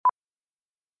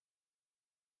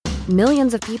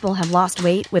Millions of people have lost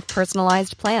weight with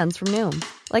personalized plans from Noom.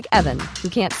 Like Evan, who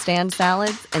can't stand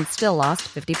salads and still lost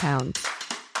 50 pounds.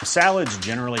 Salads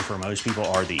generally for most people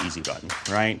are the easy button,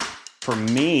 right? For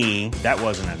me, that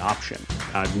wasn't an option.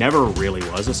 I never really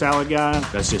was a salad guy.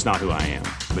 That's just not who I am.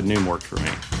 But Noom worked for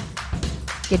me.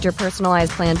 Get your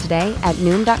personalized plan today at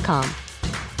Noom.com.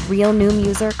 Real Noom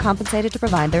user compensated to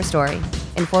provide their story.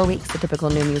 In 4 weeks, the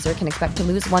typical Noom user can expect to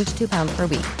lose 1 to 2 pounds per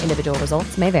week. Individual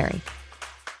results may vary.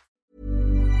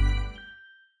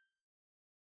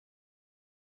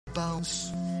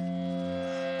 Bounce.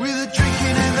 With the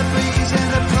drinking and the bees and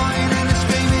the crying and the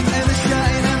screaming and the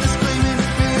shouting and the screaming,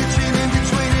 bitching in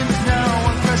between it. Now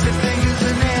I'm crossing fingers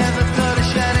and never thought of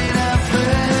shouting out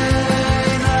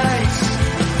play nights.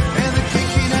 And the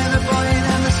kicking and the biting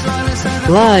and the silence and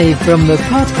the... Live from the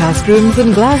podcast rooms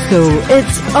in Glasgow,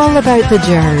 it's all about the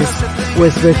Jers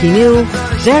with Ricky Neal,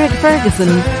 Derek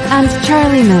Ferguson and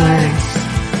Charlie Miller.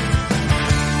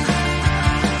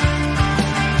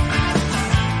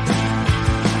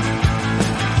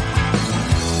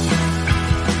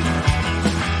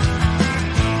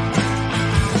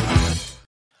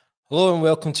 Hello and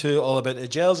welcome to All About the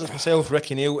Gels. It's myself,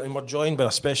 Ricky Neal, and we're joined by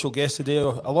a special guest today.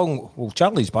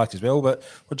 Charlie's back as well, but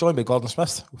we're joined by Gordon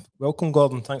Smith. Welcome,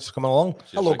 Gordon. Thanks for coming along.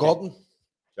 Hello, Gordon.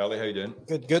 Charlie, how you doing?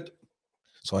 Good.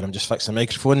 Sorry, I'm just fixing the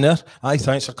microphone there. Aye,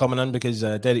 thanks for coming in because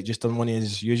Derek just done one of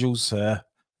his usuals.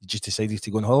 He just decided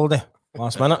to go on holiday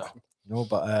last minute.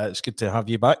 But it's good to have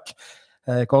you back,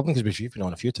 Gordon, because you've been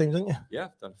on a few times, haven't you? Yeah,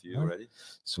 I've done a few already.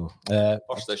 So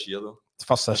First this year, though.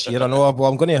 First this year, I know.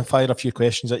 Well, I'm going to fire a few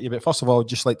questions at you, but first of all, I'd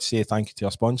just like to say thank you to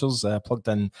our sponsors, Plugged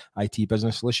In IT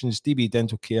Business Solutions, DB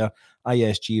Dental Care,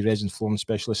 ISG Resin Flooring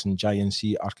Specialists, and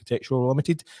JNC Architectural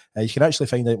Limited. You can actually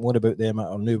find out more about them at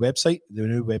our new website. The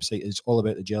new website is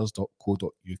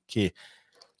allaboutthegels.co.uk.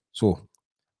 So,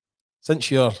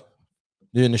 since you're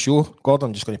doing the show, Gordon,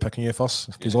 I'm just going to pick on you first,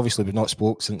 because obviously we've not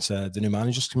spoke since the new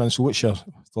manager's come in. So what's your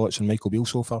thoughts on Michael Beale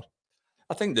so far?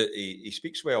 I think that he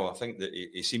speaks well. I think that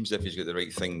he seems as if he's got the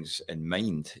right things in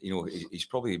mind. You know, he's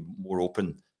probably more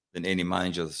open than any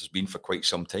manager that's been for quite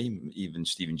some time. Even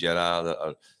Steven Gerrard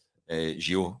or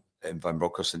Gio and Van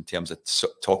Bronckhorst, in terms of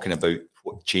talking about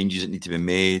what changes that need to be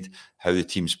made, how the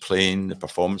team's playing, the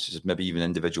performances, maybe even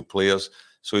individual players.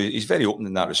 So he's very open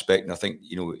in that respect. And I think,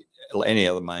 like any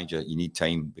other manager, you need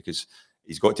time because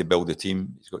he's got to build a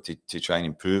team. He's got to try and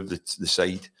improve the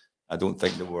side. I don't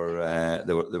think they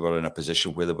were in a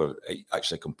position where they were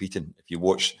actually competing. If you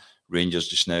watch Rangers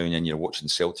just now and then you're watching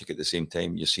Celtic at the same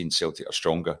time, you're seeing Celtic are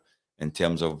stronger in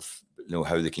terms of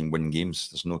how they can win games.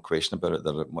 There's no question about it.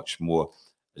 They're a much more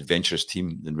adventurous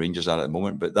team than Rangers are at the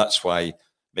moment. But that's why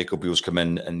Michael Beale's come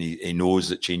in and he knows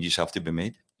that changes have to be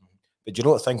made. But do you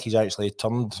not think he's actually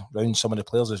turned around some of the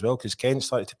players as well? Because Kent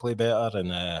started to play better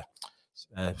and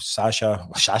Fashion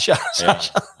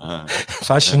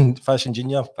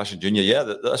Junior. Fashion Junior, yeah,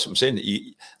 that's what I'm saying.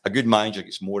 A good manager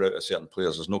gets more out of certain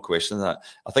players. There's no question of that.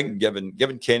 I think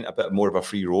giving Kent a bit more of a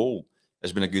free role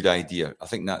has been a good idea. I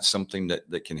think that's something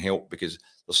that can help because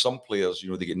there's some players,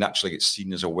 they naturally get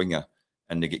seen as a winger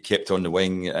and they get kept on the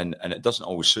wing and it doesn't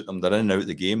always suit them. They're in and out of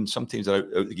the game. Sometimes they're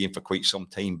out of the game for quite some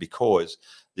time because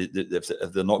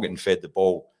if they're not getting fed the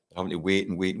ball, having to wait.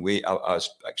 I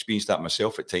experienced that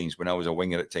myself at times when I was a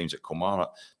winger at times at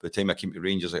Kilmarnock. By the time I came to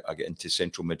Rangers, I get into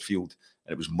central midfield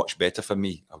and it was much better for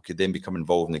me. I could then become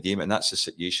involved in the game. And that's the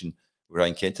situation with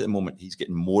Ryan Kent at the moment. He's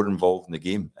getting more involved in the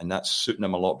game and that's suiting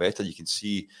him a lot better. You can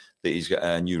see that he's got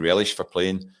a new relish for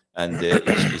playing. And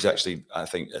he's actually, I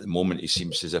think at the moment, he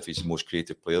seems as if he's the most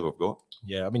creative player we've got.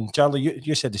 Yeah, I mean, Charlie,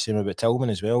 you said the same about Tillman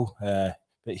as well.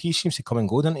 But he seems to come and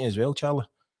go, doesn't he, as well, Charlie?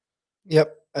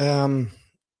 Yep.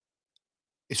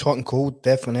 He's hot and cold,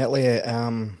 definitely.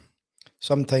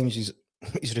 Sometimes he's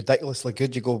ridiculously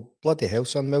good. You go, bloody hell,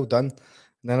 son, well done.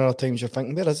 And then other times you're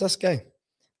thinking, where is this guy?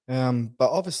 But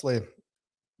obviously,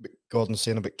 Gordon's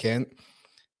saying about Kent,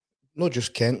 not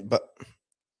just Kent, but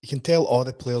you can tell all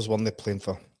the players when they're playing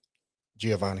for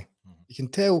Giovanni. You can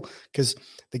tell because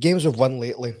the games we've won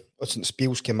lately, since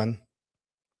Beale's came in,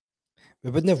 we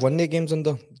wouldn't have won the games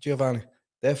under Giovanni.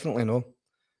 Definitely no.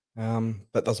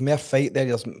 But there's more fight there.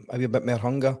 There's maybe a bit more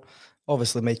hunger.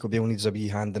 Obviously, Michael Beale needs a wee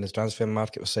hand in his transfer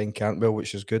market with signing Cantwell,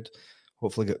 which is good.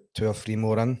 Hopefully, get 2 or 3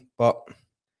 more in. But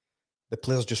the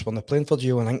players just want to play for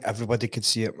Gio, and I think everybody could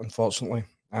see it, unfortunately.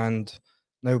 And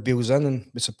now Beale's in,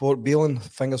 and we support Beale, and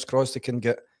fingers crossed they can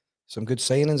get some good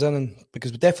signings in, and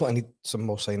because we definitely need some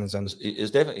more signings in.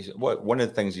 It's definitely one of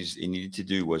the things he needed to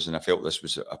do was, and I felt this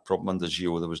was a problem under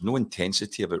Gio. There was no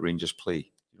intensity about Rangers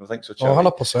play. You don't think so, Charlie?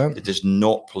 100%. It does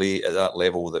not play at that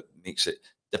level that makes it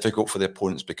difficult for the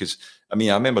opponents because, I mean,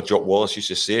 I remember Jock Wallace used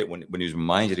to say it when he was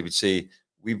manager. He would say,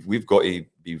 we've got to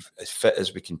be as fit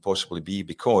as we can possibly be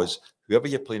because whoever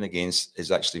you're playing against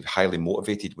is actually highly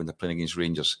motivated when they're playing against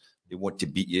Rangers. They want to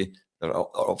beat you. They're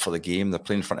up for the game. They're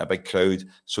playing in front of a big crowd.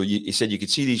 So he said you could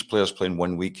see these players playing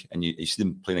one week and you see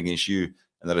them playing against you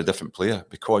and they're a different player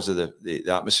because of the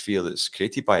atmosphere that's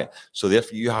created by it. So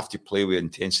therefore you have to play with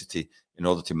intensity in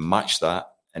order to match that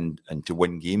and to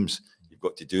win games. You've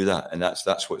got to do that. And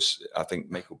that's what's, I think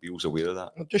Michael Beale's aware of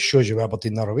that. It just shows you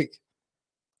Aberdeen the other week.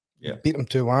 Yeah. Beat them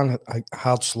 2-1, a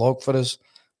hard slog for us.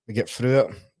 We get through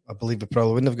it. I believe we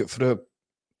probably wouldn't have got through it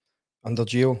under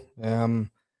Gio.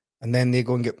 And then they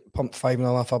go and get pumped 5-0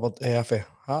 off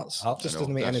Hearts. Just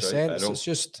doesn't make any sense. It's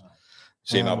just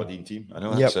same Aberdeen team. I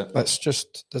know. That's it. That's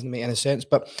just doesn't make any sense.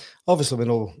 But obviously we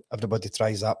know everybody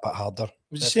tries that bit harder.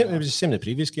 It was the same. The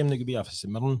previous game that could be after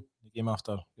St Mirren, the game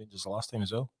after Rangers the last time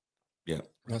as well. Yeah,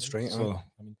 that's right. So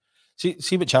I mean,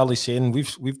 see what Charlie's saying.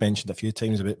 We've mentioned a few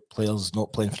times about players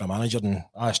not playing for a manager, and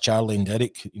I asked Charlie and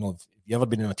Derek, have you ever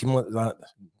been in a team like that?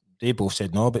 They both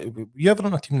said no, but were you ever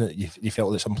on a team that you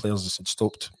felt that some players had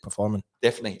stopped performing?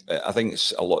 Definitely. I think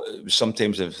it's a lot.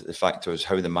 Sometimes the factor was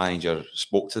how the manager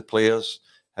spoke to the players,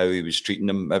 how he was treating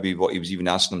them, maybe what he was even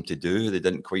asking them to do. It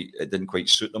didn't quite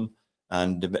suit them.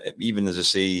 And even as I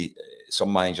say,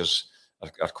 some managers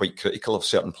are quite critical of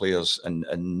certain players, and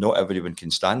not everyone can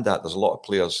stand that. There's a lot of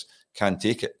players can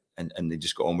take it, and they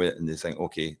just go on with it, and they think,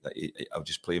 okay, I'll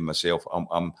just play myself.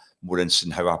 I'm more interested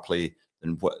in how I play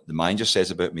than what the manager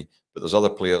says about me. But there's other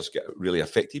players get really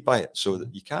affected by it, so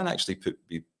that you can actually put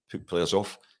players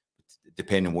off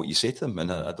depending on what you say to them.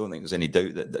 And I don't think there's any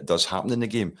doubt that does happen in the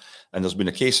game. And there's been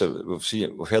a case of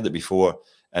we've heard it before,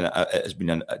 and it has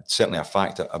been certainly a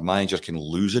fact that a manager can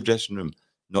lose a dressing room,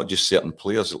 not just certain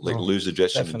players that lose the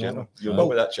dressing room in general. You'll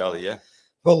know that, Charlie, yeah.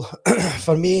 Well,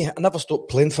 for me, I never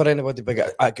stopped playing for anybody,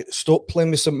 but I get stopped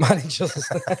playing with some managers.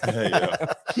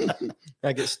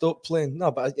 I get stopped playing.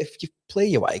 No, but if you play,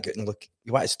 you want to get and look.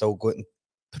 You want to still go out and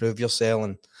prove yourself,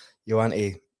 and you want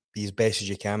to be as best as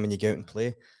you can when you go out and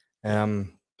play.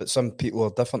 But some people are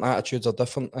different. Attitudes are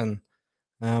different, and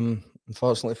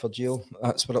unfortunately for Gio,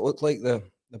 that's what it looked like. The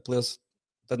players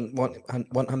didn't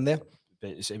want him there.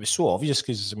 But it was so obvious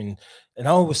because, I mean, and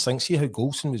I always think, see how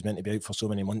Goulson was meant to be out for so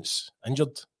many months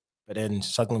injured, but then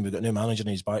suddenly we've got a new manager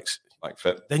and he's back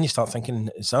fit. Then you start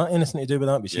thinking, is that anything to do with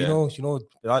that? But you know,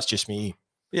 that's just me.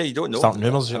 Yeah, you don't know. Starting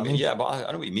rumours. Yeah, but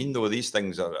I know what you mean, though. These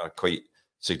things are quite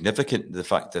significant. The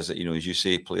fact is that, as you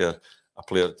say, a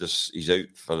player just, he's out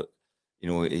for,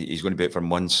 he's going to be out for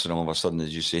months, and all of a sudden,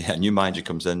 as you say, a new manager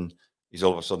comes in, he's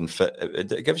all of a sudden fit.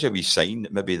 It gives you a wee sign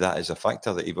that maybe that is a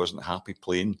factor, that he wasn't happy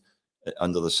playing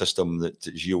under the system that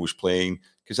Gio was playing,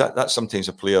 because that's sometimes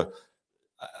a player.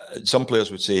 Some players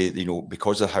would say,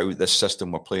 because of how this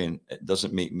system we're playing, it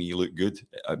doesn't make me look good.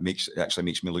 It actually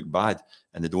makes me look bad,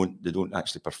 and they don't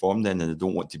actually perform then, and they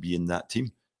don't want to be in that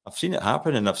team. I've seen it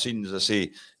happen, and I've seen, as I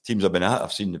say, teams I've been at,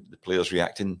 I've seen the players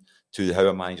reacting to how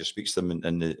a manager speaks to them,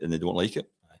 and they don't like it.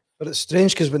 But it's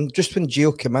strange because when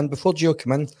Gio came in, before Gio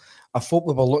came in, I thought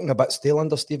we were looking a bit stale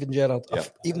under Steven Gerrard. Yeah.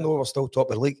 Even though we're still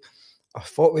top of the league, I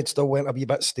thought we'd still went a wee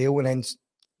bit stale, and then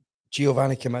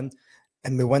Giovanni came in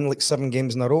and we won like 7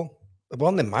 games in a row. It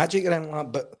wasn't the magic or anything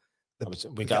like that, but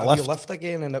we got a lift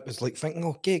again, and it was like thinking,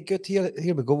 okay, good,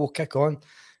 here we go, we'll kick on.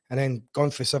 And then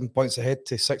gone for 7 points ahead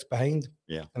to 6 behind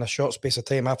in a short space of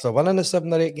time after winning the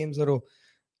 7 or 8 games in a row.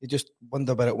 You just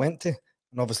wonder where it went to.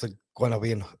 And obviously going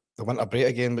away in the winter break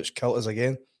again, which killed us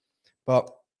again. But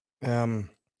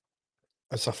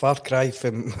it's a far cry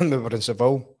from when we were in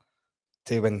Seville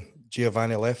to when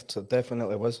Giovanni left. So it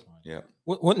definitely was. Yeah.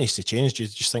 What needs to change? Do you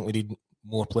just think we need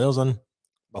more players in?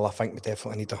 Well, I think we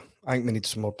definitely need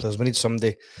some more players. We need some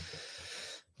players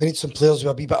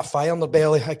with a wee bit of fire on their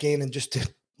belly again, and just to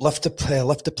lift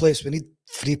the place. We need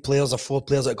 3 players or 4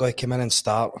 players that are going to come in and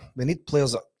start. We need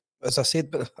players that, as I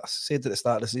said at the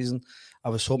start of the season, I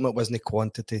was hoping it wasn't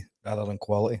quantity rather than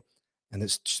quality, and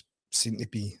it's just seemed to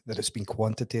be that it's been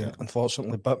quantity,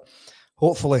 unfortunately. But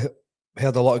hopefully,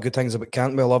 heard a lot of good things about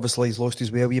Cantwell. Obviously, he's lost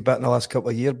his way a wee bit in the last couple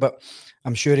of years, but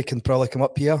I'm sure he can probably come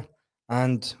up here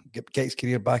and get his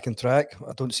career back on track.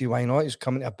 I don't see why not. He's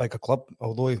coming to a bigger club,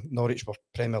 although Norwich were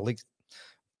Premier League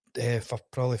for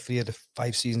probably 3 of the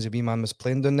 5 seasons a wee man was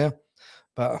playing down there.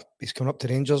 But he's coming up to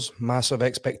Rangers. Massive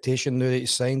expectation now that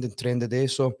he's signed and trained today.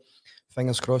 So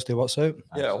fingers crossed he works out.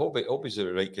 Yeah, I hope he's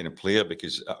the right kind of player,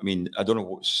 because, I mean, I don't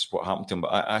know what happened to him,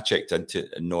 but I checked into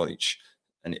Norwich,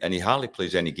 and he hardly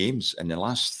plays any games. In the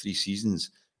last 3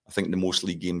 seasons, I think the most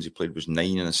league games he played was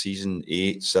 9 in a season,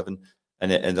 8, 7.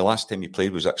 And the last time he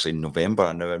played was actually in November.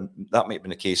 And that might have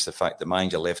been the case, the fact the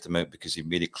manager left him out because he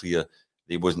made it clear that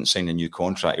he wasn't signing a new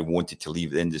contract. He wanted to leave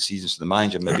at the end of the season. So the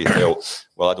manager maybe felt,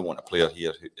 well, I don't want a player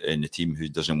here in the team who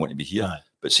doesn't want to be here. Right.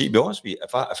 But see, to be honest with you,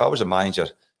 if I was a manager,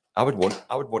 I would want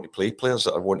to play players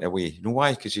that are wanting away. You know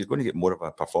why? Because you're going to get more of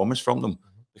a performance from them.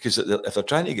 Because if they're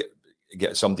trying to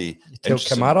get somebody, you tell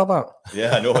Kamara that.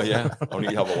 Yeah, I know. Yeah, I need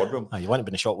to have a word with him. You want to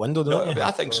be in a short window, don't you?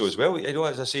 I think so as well. You know,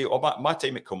 as I say, my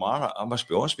time at Kilmarnock, I must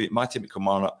be honest with you, my time at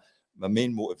Kilmarnock, my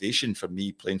main motivation for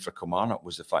me playing for Kilmarnock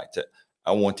was the fact that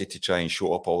I wanted to try and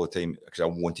show up all the time because I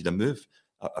wanted to move.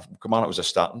 Kilmarnock was a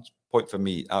starting point for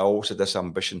me. I also had this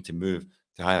ambition to move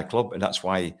to a higher club, and that's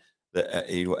why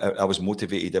I was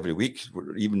motivated every week,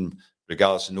 even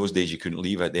regardless. In those days, you couldn't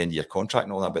leave at the end of your contract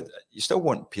and all that, but you still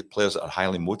want players that are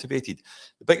highly motivated.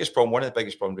 One of the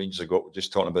biggest problems Rangers have got,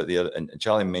 just talking about there, and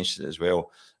Charlie mentioned it as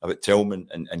well, about Tillman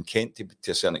and Kent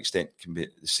to a certain extent can be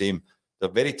the same. They're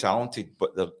very talented,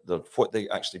 but what they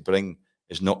actually bring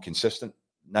is not consistent.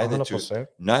 Neither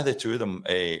the two of them,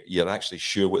 you're actually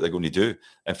sure what they're going to do.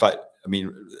 In fact, I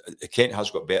mean, Kent has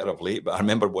got better of late, but I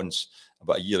remember once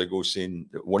about a year ago saying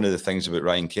that one of the things about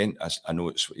Ryan Kent, I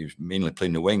know he was mainly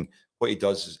playing the wing. What he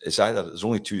does is either, there's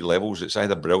only two levels, it's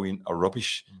either brilliant or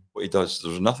rubbish. What he does,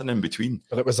 there's nothing in between.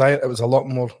 But it was a lot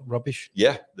more rubbish.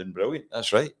 Yeah, than brilliant.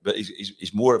 That's right. But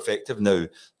he's more effective now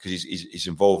because he's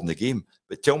involved in the game.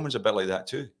 But Tillman's a bit like that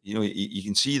too. You know, you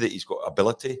can see that he's got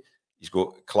ability, he's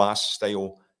got class,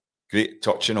 style, great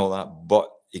touch and all that, but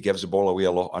he gives the ball away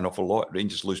an awful lot.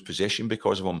 Rangers lose possession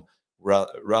because of him,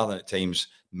 rather than at times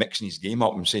mixing his game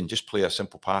up and saying, just play a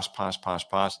simple pass,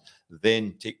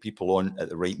 then take people on at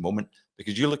the right moment.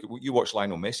 Because you watch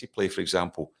Lionel Messi play, for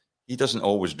example, he doesn't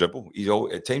always dribble.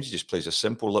 At times he just plays a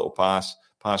simple little pass,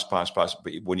 but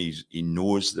when he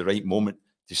knows the right moment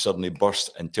to suddenly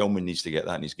burst, and Tillman needs to get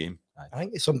that in his game. I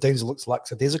think sometimes it looks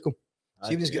lackadaisical. See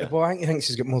when he's got the ball, I think he thinks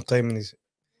he's got more time than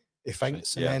he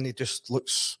thinks, and then he just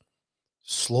looks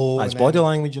slow. His body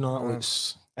language, you know, that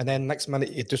looks. And then next minute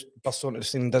he just busts onto the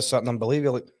scene and does something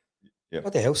unbelievable. Like,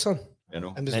 what the hell, son? You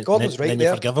know, and Gordon's right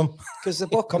there. Forgive him because the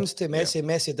ball comes to Messi.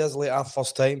 Messi does late our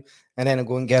first time, and then he'll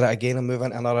go and get it again and move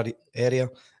into another area,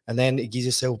 and then he gives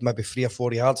himself maybe 3 or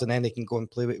 4 yards, and then he can go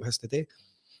and play what he has to do.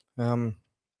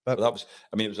 But that was,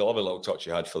 I mean, it was a lovely little touch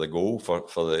you had for the goal for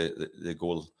the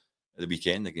goal at the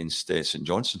weekend against St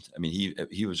Johnstone. I mean,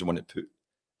 he was the one that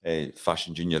put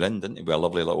Fashion Junior in, didn't he? With a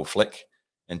lovely little flick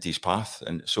into his path,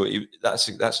 and so that's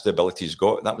the ability he's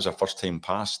got. That was a first time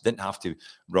pass. Didn't have to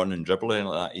run and dribble or anything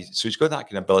like that. So he's got that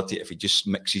kind of ability if he just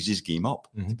mixes his game up.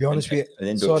 To be honest with you, and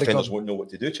then the defenders won't know what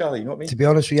to do, Charlie. You know what I mean? To be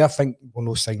honest with you, I think we'll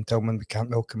no sign Tillman. We can't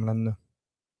welcome him in now.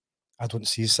 I don't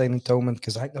see us signing Tillman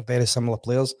because I think they're very similar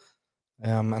players,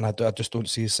 and I just don't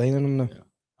see us signing him now.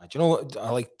 Yeah. Do you know what I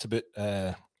liked about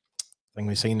thing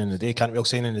we signing the day? Can't we all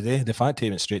sign in the day? The fact he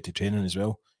went straight to training as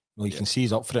well. You know, you can see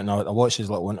he's up for it. And I watched his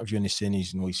little interview and he's saying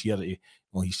he's here.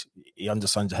 He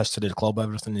understands the history of the club,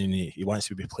 everything, and he wants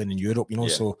to be playing in Europe. You know,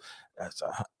 so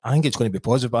I think it's going to be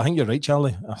positive. But I think you're right,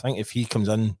 Charlie. I think if he comes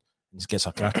in and gets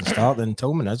a cracking start, then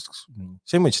Tillman is.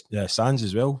 Same with Sands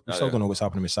as well. We still don't know what's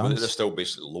happening with Sands. They're still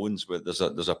basically loans, but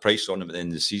there's a price on them at the end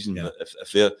of the season.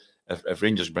 Yeah. If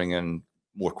Rangers bring in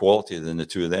more quality than the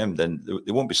two of them, then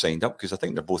they won't be signed up because I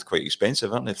think they're both quite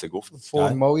expensive, aren't they? If they go for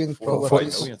 4 million, probably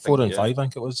 4 and 5, I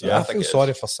think it was. Yeah, I feel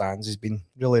sorry for Sands. He's been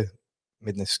really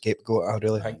made a scapegoat. I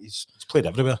really think he's played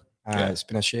everywhere. It's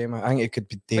been a shame. I think he could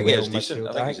be. I think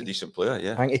he's a decent player.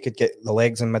 Yeah, I think he could get the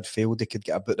legs in midfield. He could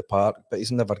get about the park, but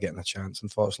he's never getting a chance.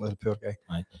 Unfortunately, the poor guy.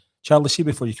 Right. Charlie, see,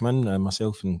 before you come in,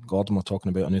 myself and Gordon were talking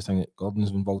about a new thing that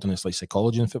Gordon's involved in. It's like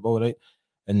psychology in football, right?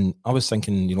 And I was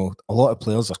thinking, you know, a lot of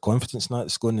players, their confidence in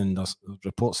that's going, and there's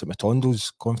reports that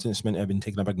Matondo's confidence meant to have been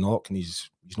taking a big knock and he's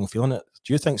not feeling it.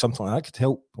 Do you think something like that could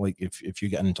help? Like if you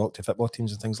get in and talk to football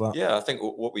teams and things like that? Yeah, I think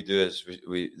what we do is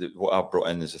what I've brought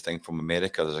in is a thing from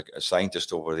America. There's a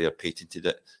scientist over there patented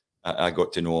it. I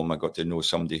got to know him. I got to know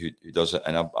somebody who does it,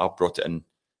 and I've brought it in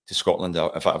to Scotland.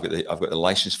 In fact, I've got the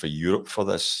license for Europe for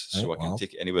this, so I can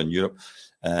take it anywhere in Europe.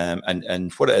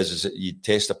 And what it is that you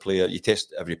test a player, you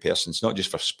test every person. It's not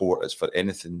just for sport; it's for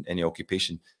anything, any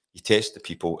occupation. You test the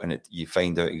people, and you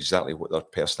find out exactly what their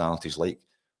personality's like,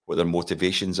 what their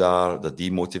motivations are, their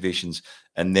demotivations,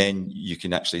 and then you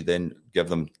can actually then give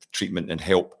them treatment and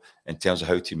help in terms of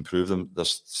how to improve them, their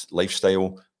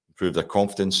lifestyle, improve their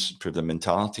confidence, improve their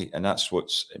mentality, and that's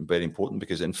what's very important.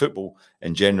 Because in football,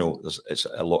 in general, it's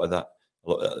a lot of that.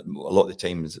 A lot of the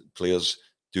times, players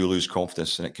do lose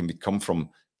confidence, and it can come from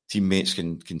teammates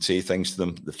can say things to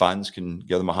them. The fans can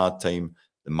give them a hard time.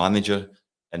 The manager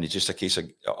And it's just a case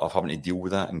of having to deal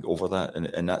with that and go over that.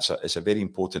 And it's a very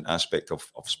important aspect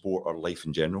of sport or life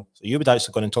in general. So you would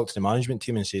actually go and talk to the management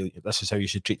team and say, this is how you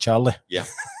should treat Charlie? Yeah,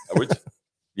 I would.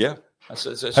 Yeah.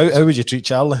 How would you treat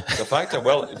Charlie? The fact that,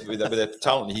 well, with the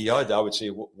talent he had, I would say,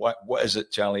 what is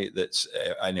it, Charlie, that's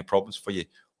any problems for you?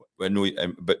 But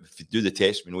if you do the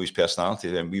test, we know his personality,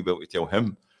 then we will be able to tell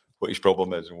him what his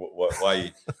problem is and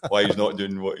why he's not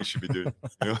doing what he should be doing.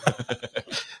 You know?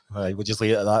 Right, we'll just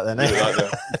leave it at that then.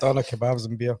 Doner, kebabs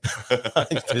and beer.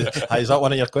 Is that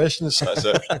one of your questions? That's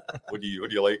it. What do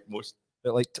you like most?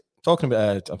 But like talking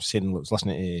about, I was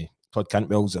listening to Todd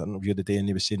Cantwell's interview the day, and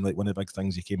he was saying like one of the big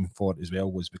things he came for as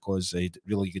well was because he had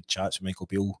really good chats with Michael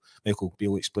Beale. Michael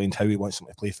Beale explained how he wants him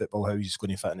to play football, how he's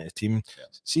going to fit into the team. Yeah.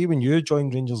 See, when you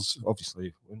joined Rangers,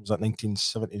 obviously, when was that,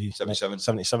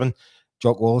 1977?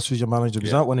 Jock Wallace was your manager.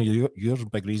 Was that one of your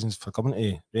big reasons for coming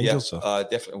to Rangers? Yeah,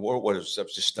 definitely. What it was, I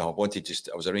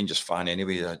was a Rangers fan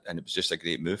anyway, and it was just a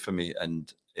great move for me.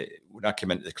 And when I came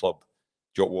into the club,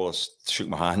 Jock Wallace shook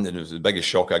my hand, and it was the biggest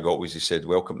shock I got was he said,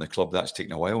 "Welcome to the club. That's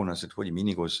taken a while." And I said, "What do you mean?"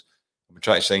 He goes, "I've been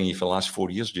trying to sign you for the last 4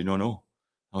 years. Do you not know?"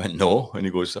 I went, "No." And he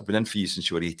goes, "I've been in for you since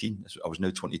you were 18. I was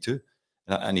now 22.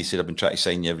 And he said, "I've been trying to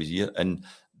sign you every year." And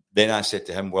then I said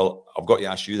to him, "Well, I've got to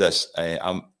ask you this.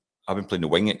 I've been playing the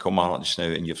wing at Kilmarnock just now,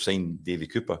 and you've signed Davy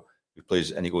Cooper, who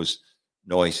plays." And he goes,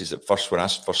 "No." He says, "At first, when I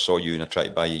first saw you and I tried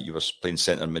to buy you, you were playing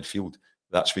centre midfield.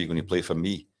 That's where you're going to play for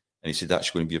me." And he said, "That's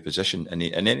going to be your position." And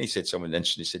then he said something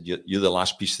interesting. He said, "You're the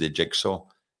last piece of the jigsaw."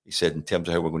 He said, "In terms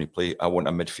of how we're going to play, I want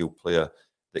a midfield player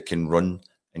that can run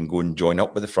and go and join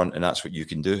up with the front, and that's what you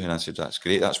can do." And I said, "That's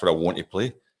great. That's what I want to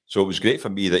play." So it was great for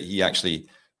me that he actually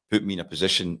put me in a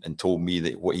position and told me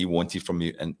that what he wanted from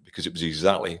me, and because it was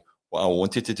exactly what I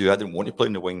wanted to do. I didn't want to play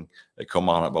in the wing at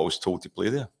Kilmarnock, but I was told to play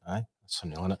there. Aye, that's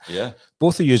something on it. Yeah.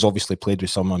 Both of you obviously played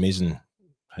with some amazing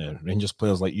Rangers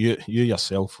players. Like you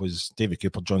yourself was David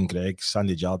Cooper, John Gregg,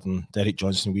 Sandy Jardine, Derek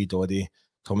Johnson, Wee Doddy,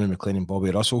 Tommy McLean and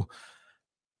Bobby Russell.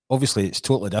 Obviously, it's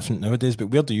totally different nowadays, but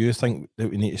where do you think that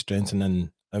we need to strengthen in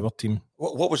our team?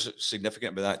 What was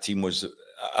significant about that team was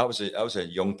I was a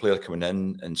young player coming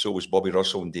in, and so was Bobby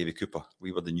Russell and David Cooper.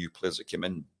 We were the new players that came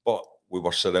in, but we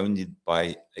were surrounded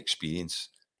by experience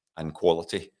and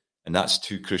quality, and that's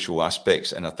two crucial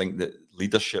aspects. And I think that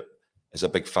leadership is a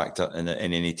big factor in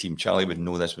any team. Charlie would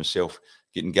know this himself.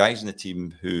 Getting guys in the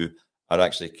team who are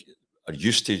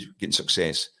used to getting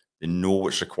success, they know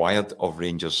what's required of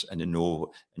Rangers, and they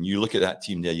know. And you look at that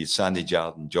team there. You had Sandy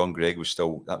Jardine, John Gregg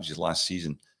that was his last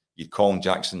season. You'd Colin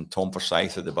Jackson, Tom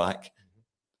Forsyth at the back,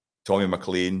 Tommy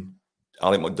McLean,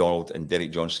 Alec MacDonald, and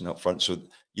Derek Johnson up front. So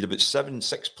you had about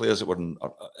six players that were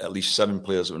at least 7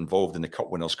 players that were involved in the Cup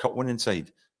Winners' Cup winning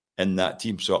side in that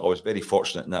team. So I was very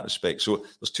fortunate in that respect. So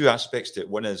there's two aspects to it.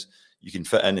 One is you can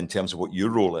fit in terms of what your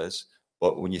role is,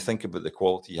 but when you think about the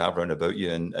quality you have around about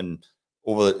you, and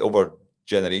over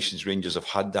generations, Rangers have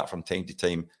had that from time to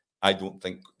time. I don't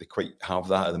think they quite have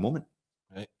that at the moment.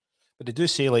 Right. But they do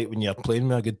say, like, when you're playing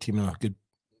with a good team and a good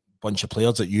bunch of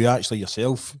players, that you actually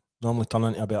yourself normally turn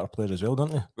into a better player as well,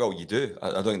 don't you? Well, you do. I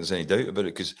don't think there's any doubt about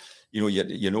it, because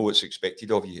you know what's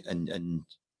expected of you, and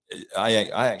I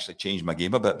actually changed my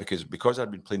game a bit because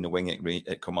I'd been playing the wing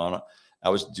at Kilmarnock. I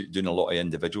was doing a lot of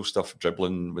individual stuff,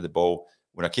 dribbling with the ball.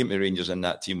 When I came to Rangers in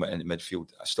that team in the midfield,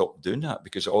 I stopped doing that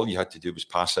because all you had to do was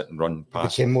pass it and run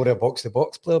past. You became more a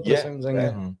box-to-box player.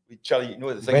 Charlie,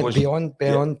 the thing was beyond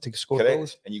to score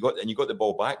goals, and you got the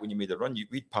ball back when you made the run.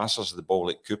 We'd pass us the ball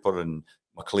like Cooper and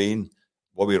McLean,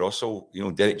 Bobby Russell.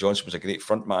 Derek Johnson was a great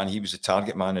front man. He was a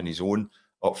target man on his own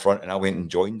up front, and I went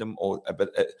and joined them all.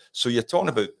 So you're talking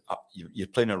about you're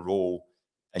playing a role,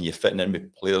 and you're fitting in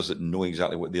with players that know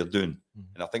exactly what they're doing.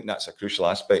 Mm-hmm. And I think that's a crucial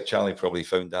aspect. Charlie probably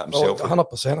found that himself.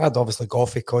 100%. I had obviously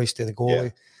Goffey, Coisty, the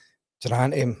goalie,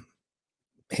 Durante,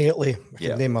 Haley, I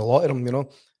can name a lot of them,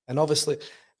 And obviously,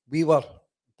 we were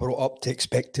brought up to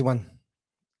expect to win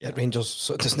at Rangers,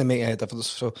 so it doesn't make any difference.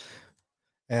 So,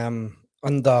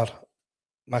 under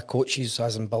my coaches,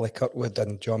 as in Billy Kirkwood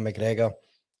and John McGregor,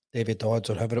 David Dodds,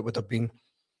 or whoever it would have been,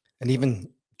 and even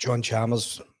John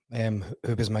Chalmers,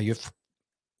 who was my youth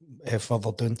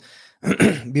further down,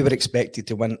 we were expected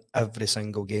to win every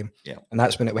single game. Yeah. And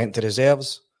that's when it went to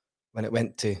reserves, when it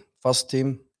went to first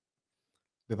team,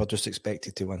 we were just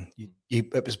expected to win.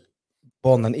 It was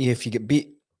born into you. If you get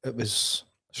beat, it was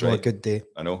a good day.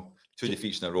 I know. 2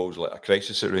 defeats in a row was like a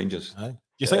crisis at Rangers. Aye. Do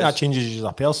you think that changes you as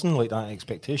a person, like that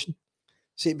expectation?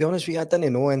 See, to be honest with you, I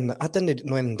didn't know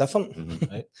anything different.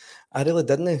 Mm-hmm. Right. I really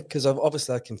didn't, because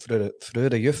I came through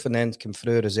the youth and then came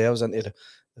through reserves into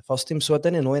the first team, so I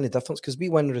didn't know any difference, because we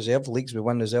win reserve leagues, we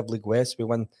win Reserve League West, we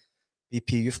win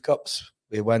BP Youth Cups,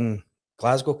 we win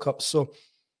Glasgow Cups. So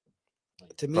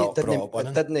to me, brought up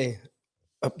it didn't. It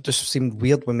just seemed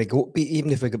weird when we got beat.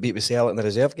 Even if we got beat with Celtic in the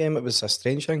reserve game, it was a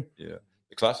strange thing. Yeah.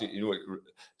 The classic, what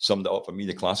summed it up for me,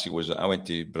 the classic was that I went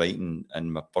to Brighton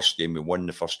in my first game. We won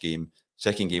the first game.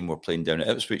 Second game, we're playing down at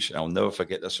Ipswich. I'll never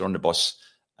forget this. We're on the bus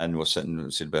and we're sitting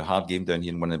and said, "About a hard game down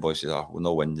here." And one of the boys said, "We'll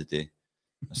not win today."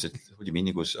 I said, "What do you mean?"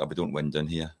 He goes, "We don't win down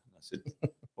here." I said,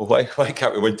 "Well, why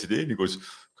can't we win today?" And he goes,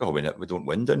 "God, we don't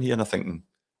win down here." And I'm thinking,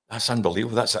 that's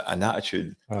unbelievable. That's an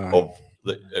attitude of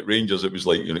at Rangers. It was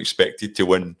like you're expected to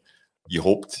win. You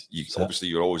hoped. Obviously,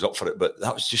 you're always up for it, but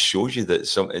that just shows you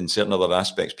that in certain other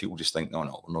aspects, people just think, no,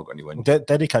 we're not going to win.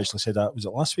 Derek actually said that. Was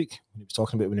it last week when he was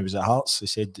talking about when he was at Hearts? He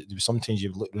said there was sometimes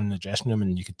you look around the dressing room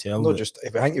and you could tell. No, I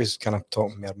think he was kind of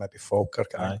talking more maybe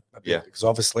Falkirk. Because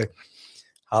obviously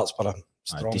Hearts were a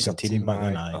strong decent team back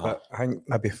then. But I think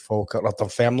maybe Falkirk or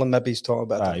Dunfermline, maybe he's talking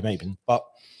about. He might have been. But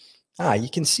you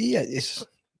can see it.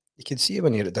 You can see it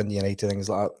when you're at Dundee United, things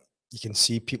like that. You can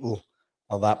see people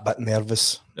are that bit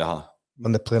nervous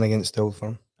when they're playing against the Old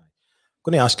Firm. I'm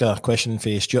going to ask a question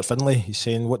for Stuart Finlay. He's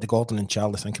saying, what do Gordon and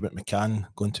Charlie think about McCann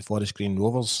going to Forest Green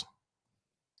Rovers?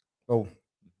 Well,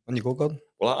 when you go, Gordon?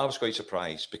 Well, I was quite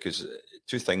surprised because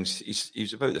two things.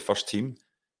 He's about the first team.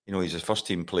 He's a first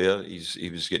team player.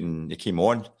 He came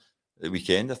on the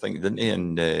weekend, I think, didn't he?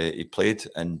 And he played.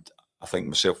 And I think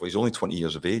myself, he's only 20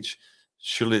 years of age.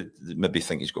 Surely they maybe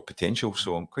think he's got potential.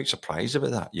 So I'm quite surprised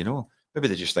about that, Maybe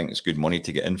they just think it's good money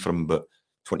to get in from, but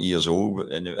 20 years old.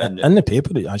 And in the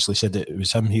paper, it actually said that it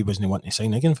was him. He wasn't wanting to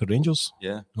sign again for Rangers.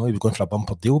 Yeah. No, he was going for a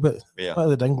bumper deal, but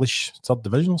what, the English third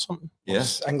division or something?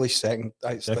 Yes. English second.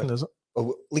 Second, is it?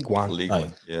 Oh, League One. League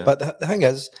One, yeah. But the thing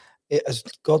is, as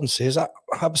Gordon says, I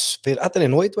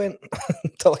didn't know he'd went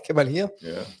until I came in here.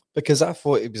 Yeah. Because I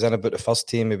thought he was in about the first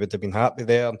team. He would have been happy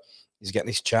there. He's getting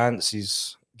his chance.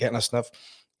 He's getting a sniff.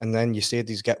 And then you said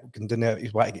he's want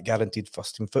to get guaranteed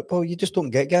first team football. You just don't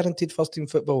get guaranteed first team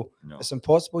football. No. It's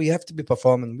impossible. You have to be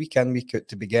performing week in, week out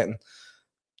to be getting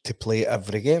to play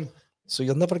every game. So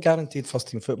you're never guaranteed first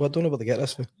team football. I don't know where to get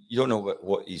this from. You don't know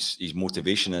what his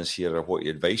motivation is here or what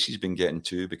advice he's been getting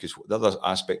to, because the other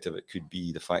aspect of it could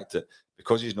be the fact that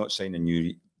because he's not signing a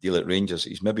new deal at Rangers,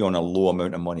 he's maybe on a low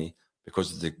amount of money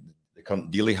because of the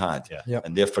current deal he had. Yeah.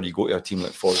 And therefore you go to a team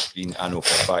like Forest Green, I know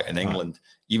for a fact in England,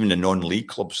 even the non-league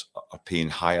clubs are paying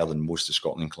higher than most of the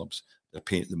Scotland clubs. They're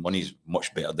paying, the money's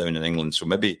much better down in England. So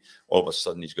maybe all of a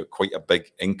sudden he's got quite a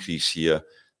big increase here.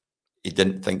 He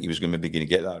didn't think he was going to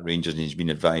get that at Rangers, and he's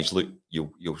been advised, look,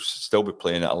 you'll still be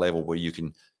playing at a level where you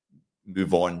can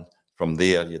move on from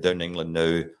there. You're down in England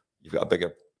now. You've got a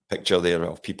bigger picture there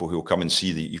of people who will come and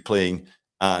see that you're playing,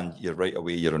 and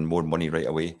you're on more money right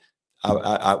away.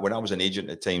 When I was an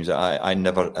agent at times, I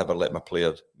never ever let my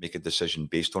player make a decision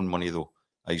based on money, though.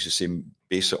 I used to say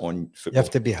base it on football. You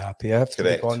have to be happy. You have to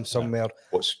be going somewhere.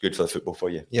 What's good for the football for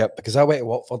you? Yeah, because I went to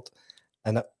Watford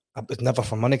and it was never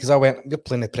for money, because we're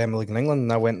playing the Premier League in England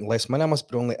and I went less money. I must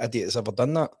be the only idiot that's ever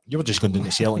done that. You were just going down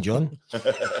to see Elton John.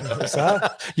 What's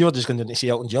that? You were just going down to see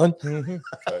Elton John. Mm-hmm.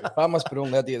 I must be the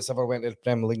only idiot that's ever went to the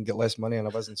Premier League and get less money, and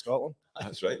I was in Scotland.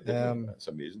 That's right. That's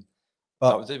amazing.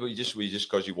 But were you just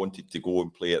because you wanted to go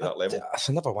and play at that level?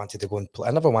 I never wanted to go and play.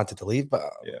 I never wanted to leave, but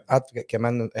Advocate came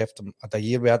in after a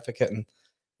year with Advocate, and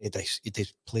he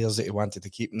did players that he wanted to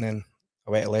keep, and then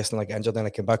I went to Leicester and I got injured, and I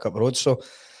came back up the road. So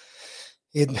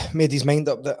he had made his mind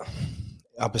up that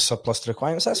I was surplus to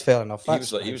requirements. That's fair enough. He was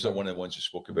the one of the ones you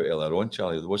spoke about earlier on,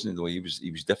 Charlie. There wasn't, though. He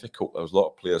was difficult. There was a lot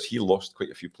of players. He lost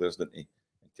quite a few players, didn't he?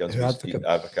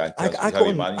 Advocate. I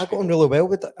got on really well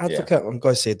with Advocate. I'm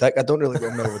going to say Dick. I don't really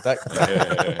get on well with Dick.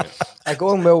 I got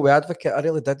on well with Advocate. I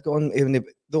really did go on. Even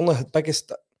the only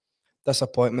biggest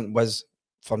disappointment was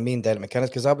for me and Derek McInnes,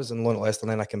 because I was in loan at Leicester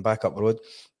and then I came back up the road.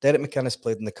 Derek McInnes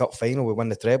played in the cup final. We won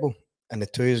the treble, and the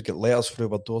two of us got letters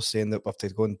through our door saying that we have to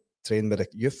go and train with the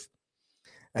youth,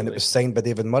 and it was signed by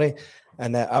David Murray,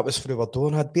 and that was through our door.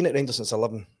 And I'd been at Rangers since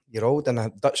 11-year-old, and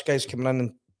the Dutch guys coming in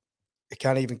and they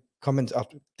can't even come in.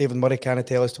 David Murray can't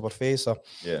tell us to our face, or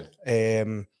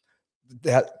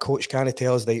that coach can't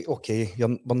tell us that, okay,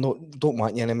 don't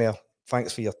want you anymore.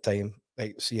 Thanks for your time.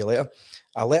 Right, see you later.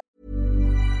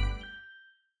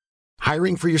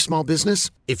 Hiring for your small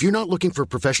business? If you're not looking for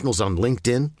professionals on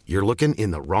LinkedIn, you're looking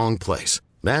in the wrong place.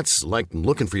 That's like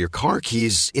looking for your car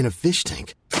keys in a fish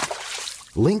tank.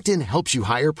 LinkedIn helps you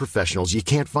hire professionals you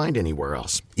can't find anywhere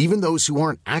else, even those who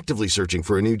aren't actively searching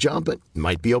for a new job but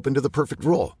might be open to the perfect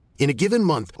role. In a given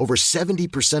month, over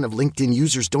 70% of LinkedIn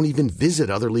users don't even visit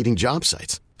other leading job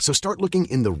sites. So start looking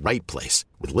in the right place.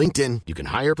 With LinkedIn, you can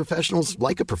hire professionals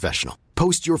like a professional.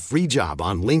 Post your free job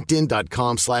on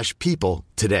linkedin.com/people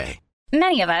today.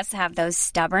 Many of us have those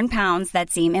stubborn pounds that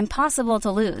seem impossible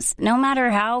to lose, no matter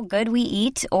how good we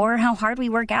eat or how hard we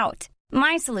work out.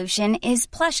 My solution is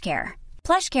PlushCare.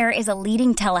 PlushCare is a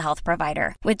leading telehealth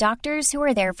provider with doctors who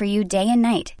are there for you day and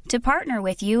night to partner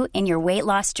with you in your weight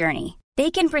loss journey. They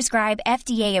can prescribe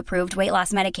FDA-approved weight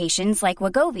loss medications like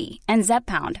Wegovy and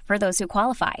Zepbound for those who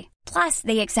qualify. Plus,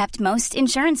 they accept most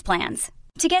insurance plans.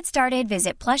 To get started,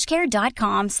 visit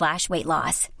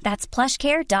plushcare.com/weightloss. That's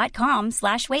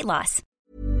plushcare.com/weightloss.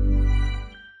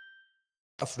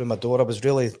 Through my door, I was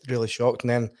really, really shocked. And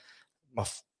then my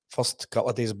first couple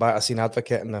of days back, I seen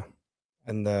Advocate in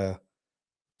the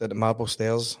marble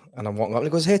stairs, and I'm walking up and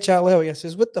he goes, "Hey Charlie, how are you?" I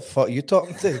says, "What the fuck are you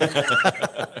talking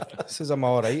to?" I says, "I'm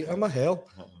all right. I'm a hell."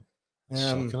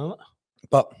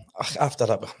 But after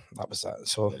that was that.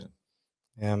 So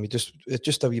it's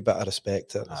just a wee bit of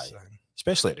respect.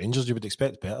 Especially at Rangers, you would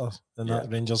expect better than that.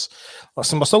 Rangers.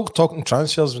 Listen, we're still talking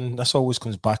transfers, and this always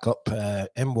comes back up.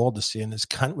 M. Ward is saying, "Is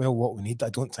Cantwell what we need?" I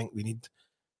don't think we need.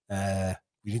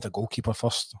 We need a goalkeeper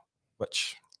first,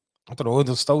 which I don't know.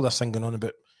 There's still this thing going on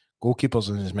about goalkeepers,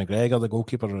 and is McGregor the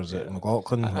goalkeeper, or is it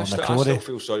McLaughlin or McCrory? I still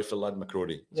feel sorry for lad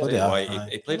McCrory.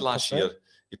 He played last year.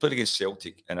 He played against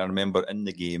Celtic, and I remember in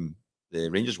the game the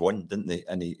Rangers won, didn't they?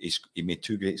 And he made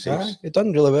two great saves. He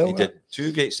done really well. He did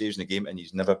two great saves in the game, and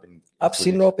he's never been. I've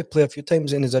seen Robbie play a few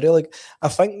times, and he's a really. I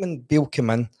think when Bale came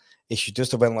in, he should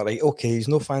just have went like, right, okay, he's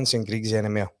no fancying Griggs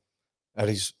anymore, or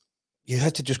you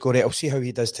had to just go right. I'll see how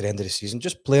he does to the end of the season.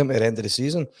 Just play him at the end of the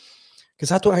season,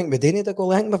 because I don't think we do need a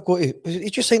goal. I think we've got to.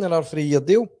 He's just signing our 3-year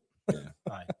deal.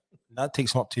 Aye. That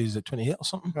takes him up to, is it 28 or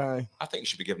something? Aye. I think he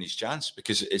should be given his chance,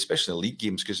 because especially in league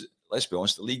games, because let's be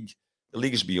honest, the league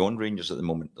is beyond Rangers at the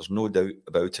moment. There's no doubt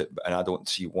about it, and I don't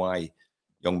see why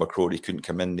young McCrory couldn't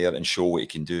come in there and show what he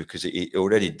can do, because he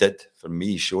already did. For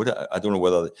me, he showed it. I don't know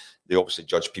whether they obviously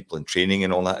judge people in training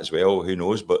and all that as well. Who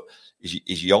knows? But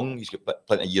he's young. He's got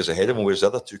plenty of years ahead of him, whereas the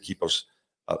other two keepers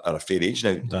are a fair age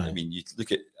now. Damn. I mean, you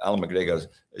look at Alan McGregor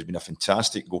has been a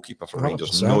fantastic goalkeeper for 100%.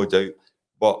 Rangers, no doubt.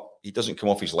 But he doesn't come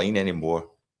off his line anymore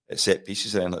at set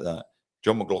pieces or anything like that.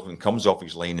 John McLaughlin comes off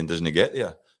his line and doesn't get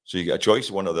there. So you get a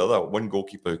choice, one or the other. One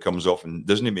goalkeeper who comes off and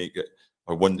doesn't make it,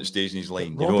 or one that stays in his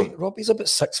line. Robbie's about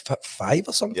 6'5"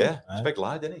 or something. Yeah, he's a big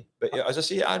lad, isn't he? But as I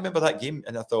say, I remember that game,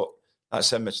 and I thought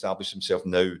that's him established himself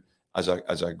now as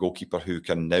a goalkeeper who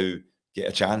can now get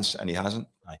a chance, and he hasn't.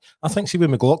 Aye. I think, see,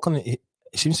 with McLaughlin, it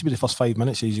seems to be the first 5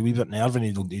 minutes he's a wee bit nervy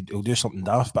and he'll do something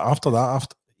daft, but after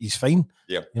that, he's fine.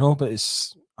 Yeah, but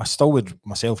I still would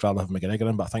myself rather have McGregor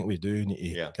in, but I think we do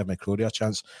need to give McCrory a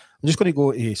chance. I'm just going to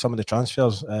go to some of the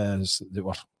transfers that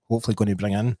we're hopefully going to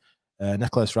bring in.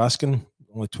 Nicholas Raskin,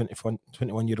 only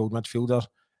 21-year-old midfielder.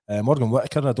 Morgan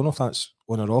Whittaker, I don't know if that's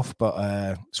on or off,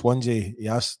 but Swansea, he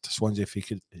asked Swansea if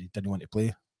he didn't want to play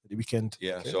at the weekend.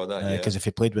 Yeah, I saw that. Because if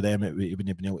he played with them, he wouldn't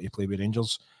have been able to play with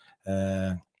Rangers.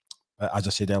 But as I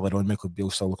said earlier on, Michael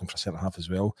Beale's still looking for a centre half as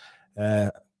well.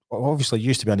 Obviously, you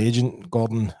used to be an agent,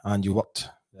 Gordon, and you worked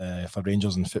for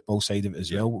Rangers on the football side of it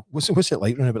as well. What's it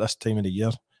like around about this time of the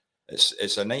year?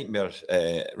 It's a nightmare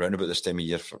around about this time of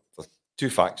year for two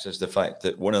facts. Is the fact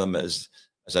that one of them is,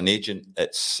 as an agent,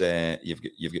 it's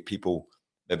you've got people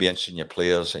maybe interested in your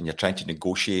players, and you're trying to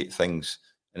negotiate things,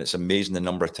 and it's amazing the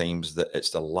number of times that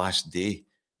it's the last day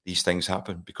these things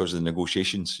happen because of the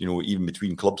negotiations. Even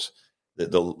between clubs,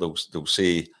 that they'll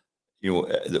say,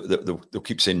 they'll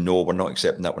keep saying, no, we're not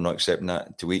accepting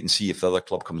that, to wait and see if the other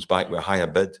club comes back with a higher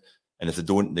bid. And if they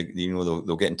don't,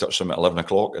 they'll get in touch with them at 11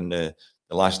 o'clock and the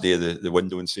last day of the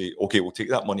window and say, okay, we'll take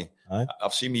that money. Aye.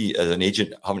 I've seen me as an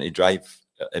agent having to drive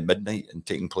at midnight and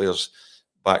taking players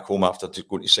back home after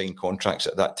going to sign contracts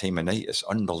at that time of night. It's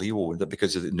unbelievable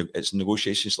because it's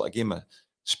negotiations like a game of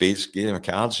spades, game of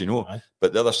cards, Aye.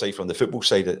 But the other side, from the football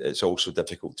side, it's also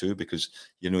difficult too, because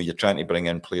you're trying to bring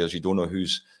in players, you don't know who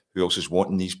else is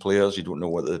wanting these players, you don't know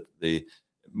what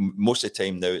most of the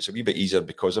time now it's a wee bit easier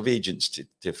because of agents to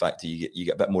the fact that you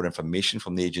get a bit more information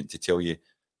from the agent to tell you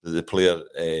that the player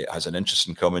has an interest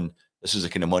in coming, this is the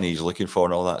kind of money he's looking for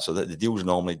and all that, so that the deal's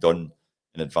normally done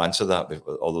in advance of that,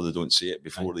 although they don't say it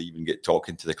before they even get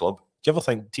talking to the club. Do you ever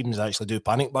think teams actually do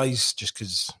panic buys just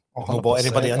because they've not bought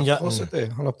anybody in yet? Of course they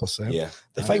do, 100%. Yeah.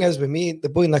 The thing is with me, the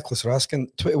boy Nicholas Raskin,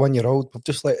 21-year-old, we've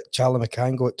just let Charlie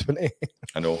McCann go at 20.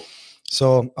 I know.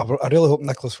 So I really hope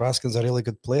Nicholas Raskin's a really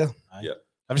good player. Yeah.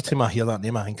 Every time I hear that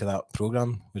name, I think of that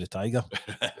programme with the tiger.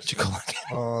 What do you call it?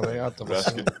 Oh, right,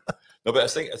 Raskin. No, but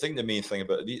I think the main thing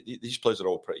about these players are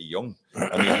all pretty young.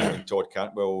 I mean, Todd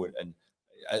Cantwell, and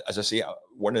as I say,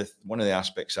 one of the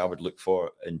aspects I would look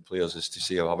for in players is to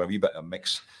say, I'll have a wee bit of a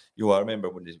mix. I remember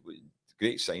when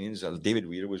great signings. David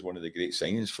Weir was one of the great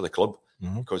signings for the club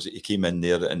because he came in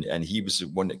there and he was the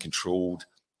one that controlled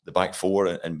the back four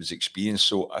and was experienced.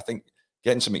 So I think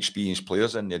getting some experienced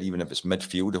players in there, even if it's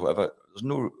midfield or whatever, there's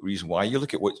no reason why. You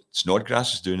look at what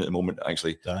Snodgrass is doing at the moment,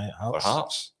 actually, for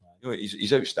Hearts. You know,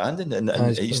 he's outstanding,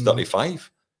 and he's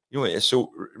 35. You know,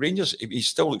 so Rangers, he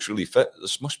still looks really fit. There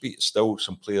must be still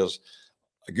some players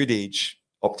a good age,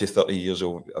 up to 30 years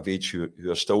of age, who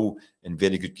are still in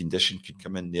very good condition, could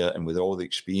come in there and with all the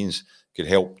experience could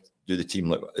help do the team.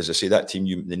 Like, as I say, that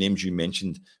team, the names you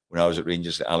mentioned when I was at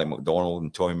Rangers, like Alec McDonald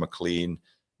and Tommy McLean,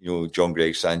 you know, John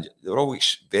Gregg Sands, they're all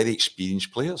very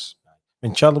experienced players.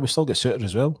 And Charlie, we still get Suter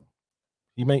as well.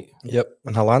 You might. Yep,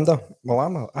 and Hollander.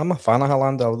 Well, I'm a fan of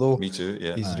Hollander, although me too.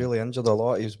 Yeah, he's really injured a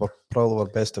lot. He's probably our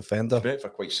best defender. He's been out for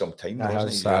quite some time.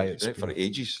 He's been out for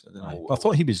ages. I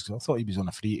thought he was on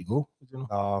a free to go. You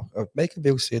know? Michael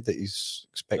Beale said that he's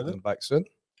expecting him back soon.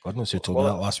 Goodness, who told me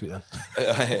that last week then?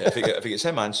 If it gets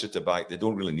him and Suter back, they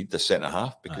don't really need the centre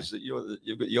half because you know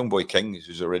you've got young boy King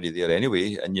who's already there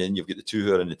anyway, and then you've got the two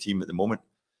who are in the team at the moment.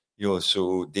 You know,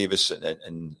 so Davis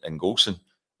and Golson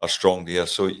are strong there.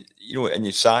 So, you know, and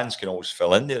your Sands can always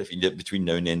fill in there if you need it between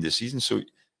now and the end of the season. So you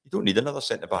don't need another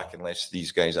centre-back unless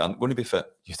these guys aren't going to be fit.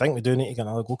 Do you think we do need to get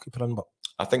another goalkeeper in? But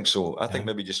I think so. I think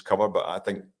maybe just cover, but I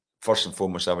think first and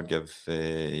foremost I would give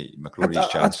McCrory his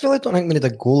chance. I really don't think we need a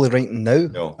goalie right now.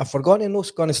 No. If we're going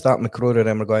to start McCrory,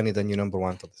 then we're going to need a new number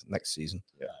one for next season.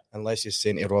 Yeah. Unless you're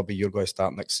saying to Robbie, you're going to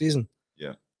start next season.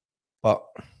 Yeah. But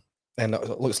then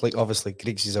it looks like obviously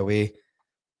Griggs is away.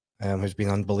 Who's been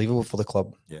unbelievable for the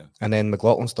club. Yeah. And then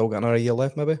McLaughlin's still got another year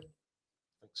left, maybe? I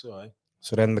think so, aye.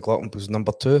 So then McLaughlin was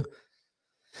number 2.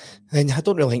 And I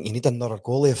don't really think you need another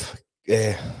goalie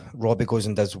if Robbie goes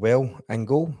and does well and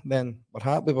goal. Then we're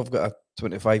happy we've got a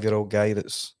 25-year-old guy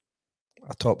that's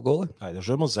a top goalie. Aye, there's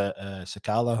rumours that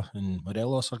Sakala and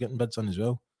Morelos are getting bids on as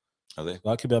well. Are they?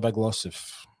 That could be a big loss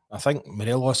if... I think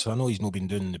Morelos, I know he's not been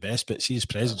doing the best, but see his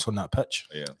presence on that pitch.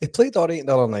 Yeah. He played all right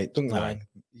the other night, don't get me wrong.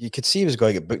 You could see he was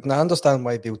going to get booked. And I understand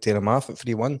why Bill tear him off at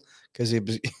 3-1, because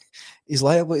he's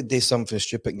liable to do something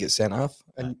stupid and get sent off.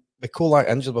 And with Kolak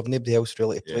injured, with nobody else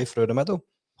really to play through the middle.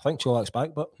 I think Cholak's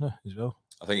back, but as well.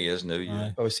 I think he is now,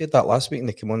 yeah. Well, we said that last week and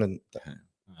they came on and... But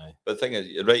the thing is,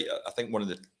 you're right, I think one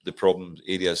of the problem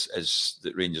areas is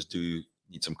that Rangers do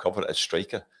need some cover as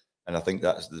striker. And I think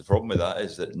that's the problem with that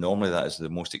is that normally that is the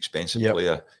most expensive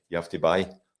player you have to buy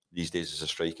these days as a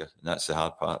striker. And that's the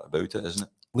hard part about it, isn't it?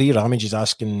 Lee Ramage is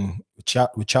asking,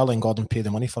 would Charlie and Gordon pay the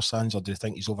money for Sands, or do you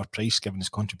think he's overpriced given his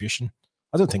contribution?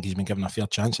 I don't think he's been given a fair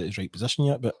chance at his right position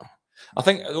yet, but... I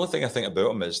think the only thing I think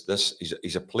about him is this,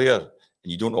 he's a player,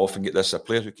 and you don't often get this, a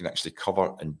player who can actually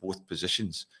cover in both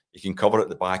positions. He can cover at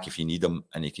the back if you need him,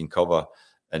 and he can cover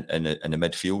in the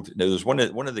midfield. Now, there's one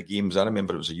of the games, I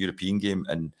remember it was a European game,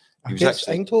 and he was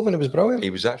actually... Eindhoven, it was brilliant.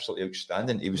 He was absolutely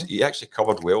outstanding. He actually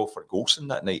covered well for Golson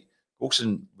that night.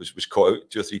 Golson was caught out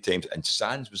 2 or 3 times, and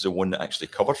Sands was the one that actually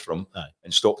covered for him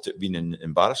and stopped it being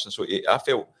embarrassing. So I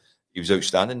felt he was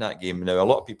outstanding that game. Now, a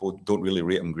lot of people don't really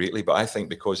rate him greatly, but I think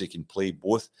because he can play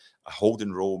both a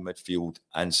holding role, midfield,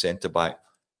 and centre-back,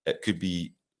 it could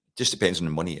be... Just depends on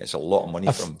the money. It's a lot of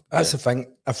money from... That's the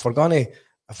thing. If we've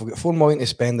got 4 million to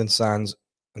spend in Sands,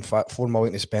 in fact, 4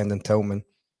 million to spend in Tillman,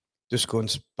 just go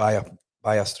and buy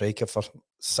a striker for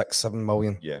 6-7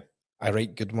 million. Yeah. A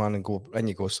right good one, and go, in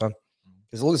you go, son.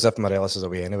 Because it looks as if Morelos is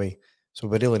away anyway. So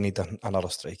we really need another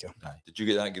striker. Did you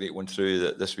get that great one through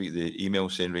that this week, the email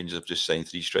saying Rangers have just signed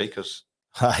 3 strikers?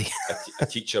 Aye. A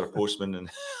teacher, a postman, and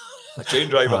a train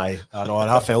driver. Aye, I know,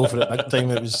 and I fell for it big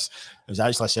time. It was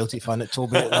actually a Celtic fan that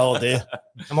told me it the other day.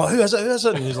 I'm like, who is it?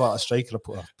 And he was like, a striker.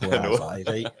 Aye,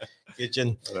 right. Good,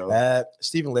 Jin.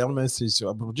 Stephen Lermouth is,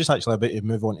 we're just actually about to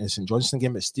move on to the St Johnstone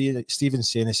game, but Stephen's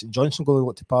saying the St Johnstone goalie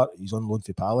got to part. He's on loan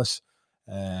for Palace,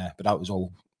 but that was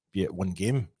all be at one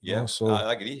game. Yeah, you know, so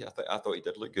I agree. I thought he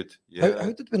did look good. Yeah.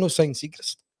 How did we not sign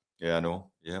Siegrist? Yeah, I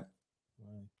know. Yeah,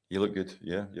 he looked good.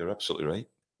 Yeah, you're absolutely right.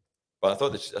 But I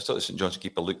thought the St Johnstone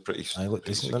keeper looked pretty decent,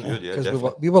 secure. Yeah,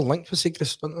 because we were linked with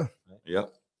Siegrist, weren't we? Yeah. You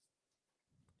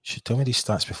should tell me these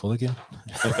stats before the game,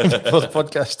 before the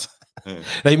podcast.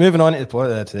 Right, moving on to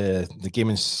the game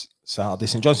on Saturday,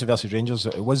 St Johnstone versus Rangers.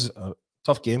 It was a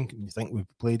tough game. You think we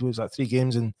played, was that 3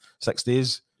 games in 6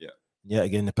 days? Yeah. Yeah,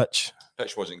 again, the pitch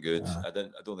wasn't good. I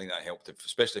don't think that helped,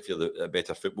 especially if you're a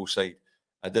better football side.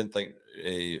 I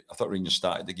thought Rangers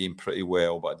started the game pretty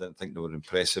well, but I didn't think they were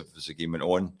impressive as the game went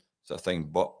on, sort of thing.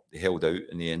 But they held out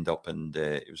and they end up, and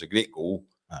it was a great goal.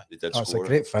 They did score. It's a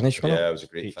great finish, wasn't it? Yeah, it was a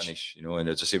great finish, you know. And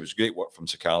as I say, it was great work from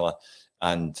Sakala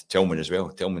and Tillman as well.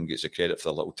 Tillman gets the credit for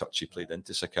the little touch he played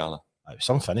into Sakala.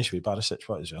 Some finish with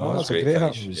Barisic as well. Oh, that's a great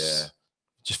finish. It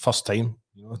just first time.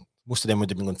 You know, most of them would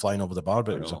have been going flying over the bar,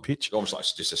 but it was a peach. It's almost like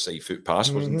it's just a side foot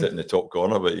pass, wasn't it, in the top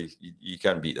corner? But you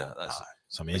can't beat that. That's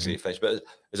it's amazing. a great finish. But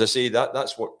as I say,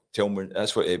 that's what Tillman,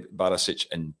 that's what Barisic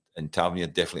and Tavernier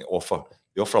definitely offer.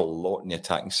 They offer a lot in the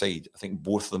attacking side. I think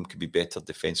both of them could be better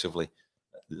defensively.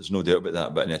 There's no doubt about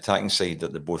that. But in the attacking side,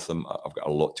 that the both of them have got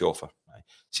a lot to offer.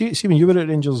 See, when you were at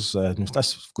Rangers,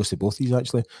 this goes to both of these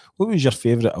actually. What was your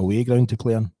favourite away ground to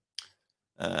play on?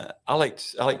 I like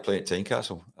playing at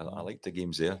Tynecastle. I like the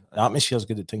games there. The atmosphere's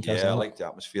good at Tynecastle. Yeah, I like the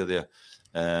atmosphere there.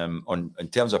 In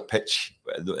terms of pitch,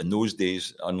 in those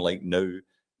days, unlike now,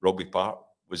 Rugby Park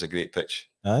was a great pitch.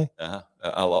 Aye.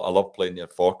 I love playing there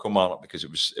for Kilmarnock because it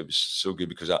was so good,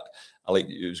 because I like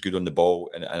it was good on the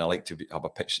ball, and I like to have a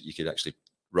pitch that you could actually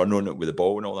run on it with the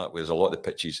ball and all that. Whereas a lot of the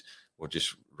pitches were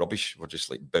just rubbish, were just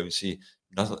like bouncy.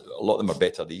 A lot of them are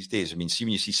better these days. I mean, see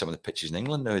when you see some of the pitches in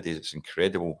England nowadays, it's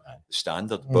incredible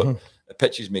standard. But the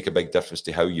pitches make a big difference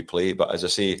to how you play. But as I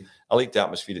say, I like the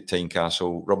atmosphere at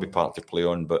Tynecastle, Rugby Park to play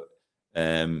on. But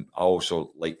I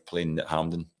also like playing at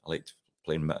Hampden. I liked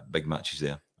playing big matches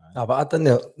there. But I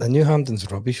didn't. The New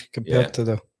Hampden's rubbish compared to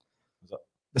the.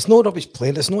 It's no rubbish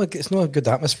playing. It's not a good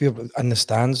atmosphere in the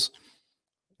stands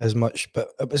as much. But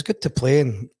it was good to play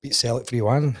and beat Celtic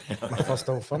 3-1. My first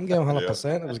Old Firm game,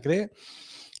 100%. It was great.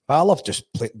 But I love just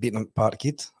beating them at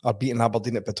Parkhead or beating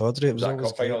Aberdeen at Pittodrie. It was that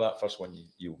cup final, that first one.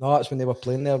 You... No, that's when they were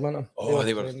playing there, wasn't it? Oh,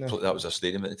 they were. That was a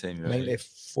stadium at the time.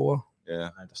 94. Yeah,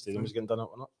 the stadium was getting done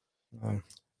up, wasn't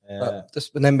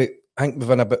it? And then I think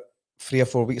within about 3 or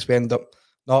 4 weeks, we ended up.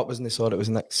 No, it wasn't. It was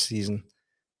next season.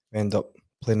 We ended up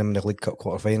playing them in the League Cup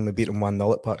quarter final. We beat them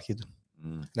 1-0 at Parkhead.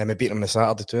 Then we beat them the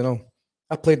Saturday 2-0.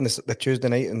 I played in the Tuesday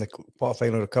night in the quarter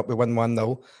final of the cup. We won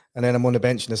 1-0, and then I'm on the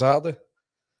bench on the Saturday.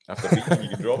 After beating you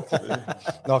get dropped?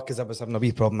 No, because I was having a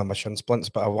wee problem with my shin splints,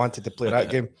 but I wanted to play that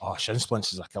game. Oh, shin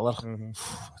splints is a killer.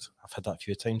 I've had that a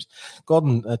few times.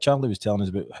 Gordon, Charlie was telling us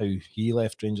about how he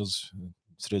left Rangers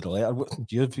through the letter.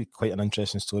 You have quite an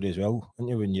interesting story as well, didn't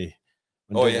you, when you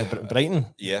Brighton?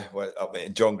 Yeah, well,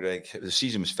 John Gregg, the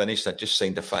season was finished. I just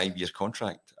signed a 5-year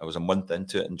contract. I was a month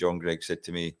into it, and John Gregg said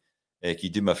to me, can you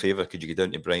do me a favour? Could you go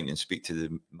down to Brighton and speak to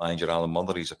the manager, Alan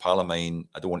Mother? He's a pal of mine.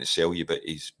 I don't want to sell you, but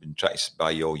he's been trying to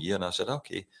buy you all year. And I said,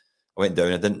 okay. I went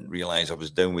down. I didn't realise I was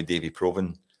down with Davy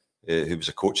Provan, who was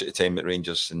a coach at the time at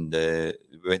Rangers. And we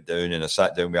went down, and I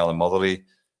sat down with Alan Mothery.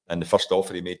 And the first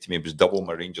offer he made to me was double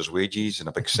my Rangers wages and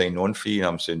a big sign-on fee. And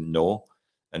I'm saying no.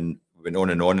 And went on.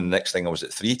 And the next thing I was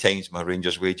at 3 times my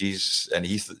Rangers wages. And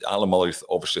Alan Muller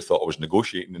obviously thought I was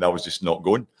negotiating, and I was just not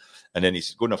going. And then he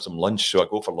said, go and have some lunch. So I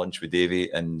go for lunch with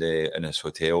Davy and in his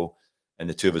hotel. And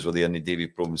the two of us were there. And Davy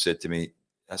Provan said to me,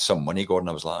 that's some money, Gordon.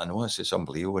 I was like, I know, it's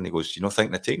unbelievable. And he goes, you're not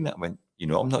thinking of taking it? I went,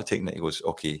 I'm not taking it. He goes,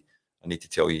 okay, I need to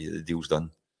tell you the deal's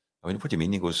done. I went, what do you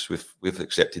mean? He goes, we've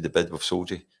accepted the bid, we've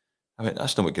sold you. I went,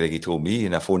 that's not what Greggy told me.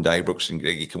 And I phoned Ibrox, and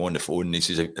Greggy came on the phone, and he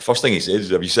says, the first thing he says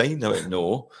is, have you signed? I went,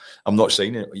 no, I'm not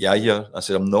signing it. Yeah. I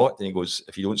said, I'm not. And he goes,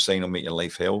 if you don't sign, I'll make your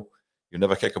life hell. You'll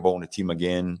never kick a ball in the team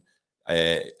again.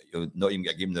 You'll not even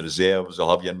get a game in the reserves.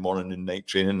 I'll have you in morning and night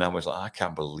training. And I was like, I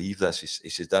can't believe this. He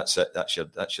says, that's it. That's your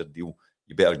deal.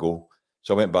 You better go.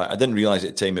 So I went back. I didn't realise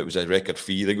at the time it was a record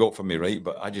fee they got for me, right?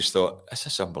 But I just thought, this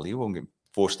is unbelievable. I'm getting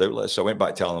forced out like this. So I went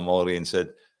back to Alan Mallory and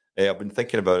said, hey, I've been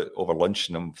thinking about it over lunch,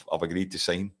 and I've agreed to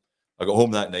sign. I got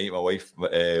home that night. My wife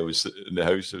was in the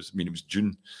house. It was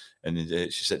June. And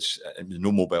she said, there was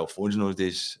no mobile phones in those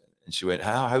days. And she went,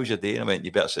 how's your day? And I went,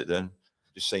 you better sit down.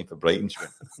 Just signed for Brighton. She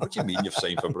went, what do you mean you've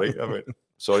signed for Brighton? I went,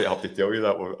 sorry, I have to tell you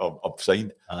that I've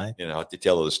signed. Aye. I had to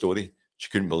tell her the story. She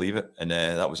couldn't believe it, and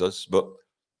that was us. But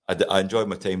I enjoyed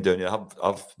my time down there.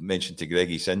 I've mentioned to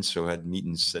Greggy since, so I had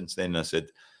meetings since then. And I said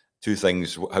 2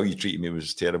 things: how you treated me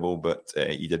was terrible, but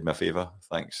you did me a favour.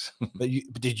 Thanks. But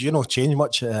did you not change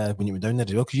much when you went down there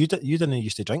as well? Because you didn't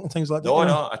used to drink and things like that. No.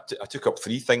 I took up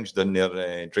 3 things down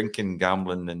there: drinking,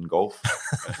 gambling, and golf.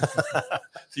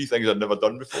 3 things I'd never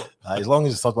done before. As long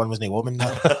as the third one wasn't a woman.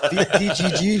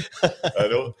 DGG. I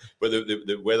know, but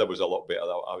the weather was a lot better.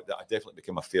 I definitely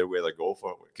became a fair weather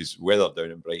golfer, because weather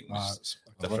down in Brighton was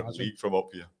a different league from up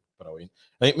here. Brilliant.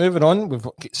 Right, moving on. We've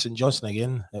got St Johnstone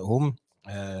again at home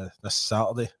this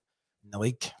Saturday in the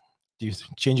league. Do you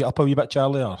change it up a wee bit,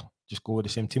 Charlie, or just go with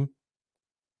the same team?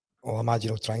 Well, I imagine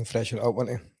he'll try and freshen it up, won't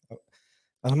he?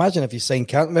 And imagine if you sign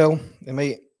Cantwell, they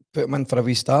might put him in for a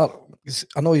wee start.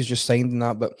 I know he's just signed in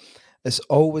that, but it's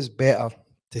always better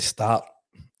to start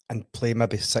and play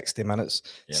maybe 60 minutes.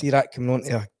 Yeah. See that coming on to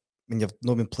you when you've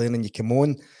not been playing, and you come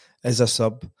on as a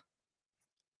sub,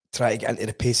 try to get into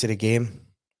the pace of the game.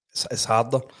 It's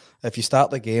harder. If you start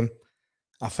the game,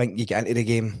 I think you get into the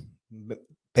game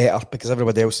better because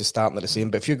everybody else is starting at the same.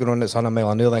 But if you're going on that's 100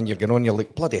 mile an hour, then you're going on, you're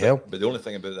like, bloody hell. But the only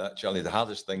thing about that, Charlie, the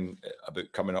hardest thing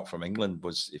about coming up from England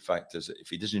was the fact is that if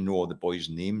he doesn't know all the boys'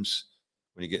 names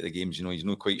when you get to the games, he's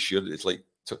not quite sure. It's like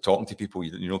talking to people,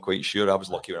 you're not quite sure. I was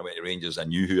lucky when I went to Rangers, I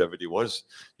knew who everybody was.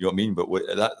 You know what I mean? But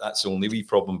that's the only wee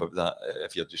problem about that.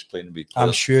 If you're just playing with players,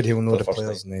 I'm sure he'll know the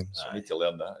players' names. I need to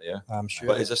learn that, yeah. I'm sure.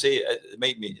 But as I say, that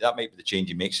might be the change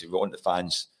he makes. We want the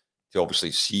fans to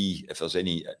obviously see if there's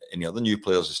any other new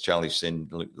players, as Charlie's saying,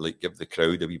 like give the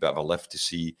crowd a wee bit of a lift to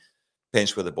see.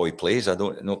 Depends where the boy plays.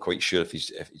 I'm not quite sure if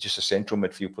he's just a central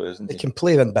midfield player, isn't he? He can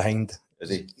play in behind. Is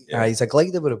he? Yeah, he's a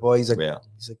glider with the boy. He's a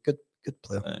good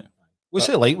player. What's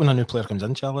it like when a new player comes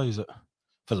in, Charlie? Is it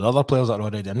for the other players that are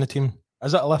already in the team?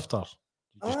 Is it a lift or?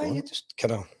 You just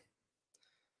kind of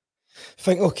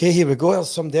think, okay, here we go. There's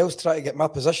somebody else trying to get my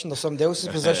position or somebody else's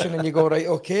position, and you go, right,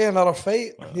 okay, another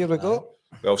fight. Here we go.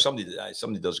 Well, somebody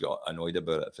does get annoyed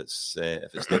about it if it's their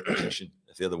position,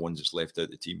 if they're the ones that's left out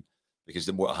the team, because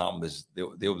then what happens is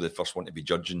they'll be the first one to be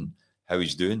judging how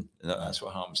he's doing, and that's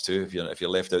what happens too. If you're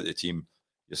left out the team,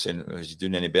 you're saying, is he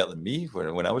doing any better than me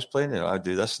when I was playing? I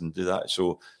do this and do that.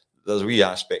 So there's a wee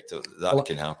aspect of that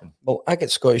can happen. Well, I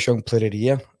get Scottish Young Player of the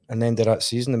Year, and then that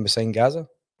season, and we signed Gaza.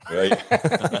 Right.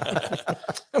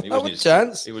 What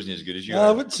chance? He wasn't as good as you.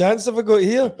 What chance have I got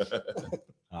here?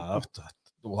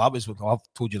 Well, I've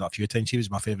told you that a few times. He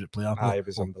was my favourite player. He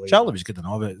was unbelievable. Charlie was good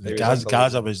enough. But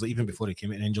Gaza was even before he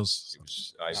came to Rangers.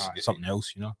 Something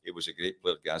else, He was a great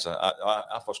player, Gaza.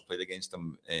 I first played against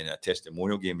him in a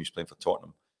testimonial game. He was playing for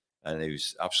Tottenham, and he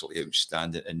was absolutely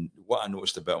outstanding. And what I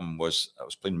noticed about him was I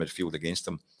was playing midfield against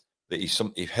him. That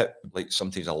he hit like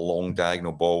sometimes a long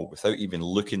diagonal ball without even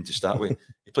looking to start with.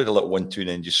 He played a little 1-2 and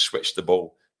then just switched the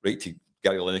ball right to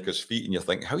Gary Lineker's feet, and you're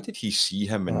thinking, how did he see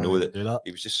him and know that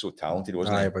he was just so talented,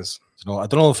 wasn't he? He was. I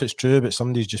don't know if it's true, but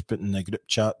somebody's just put in the group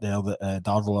chat there that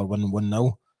Darvel are winning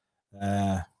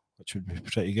 1-0, which would be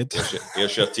pretty good.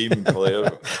 Here's your team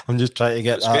player. I'm just trying to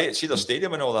get it's great. See their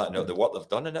stadium and all that, and the work they've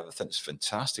done and everything. It's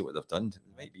fantastic what they've done.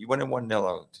 Maybe winning 1-0.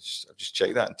 I'll just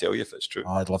check that and tell you if it's true.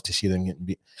 I'd love to see them getting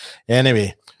beat.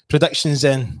 Anyway, predictions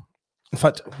then. In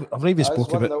fact, I've already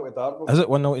spoken about. Is it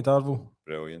 1-0 to Darvel?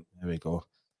 Brilliant. There we go.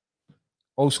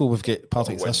 Also, we've got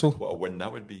Partick Thistle. What a win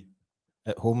that would be.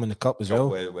 At home in the cup as well.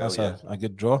 That's a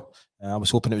good draw. I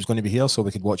was hoping it was going to be here so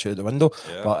we could watch it at the window.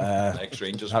 Yeah. But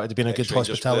ex-Rangers, that would have been a good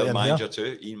hospitality in manager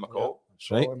here. too, Ian McCall.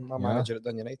 That's right. My manager at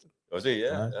Dun United. Was he?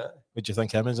 Yeah. What do you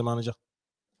think him as a manager?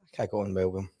 I got on well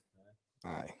with him.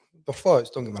 Aye. Before it's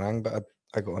don't get me wrong, but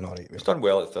I got on all right with him. He's done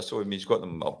well at Thistle. I mean, he's got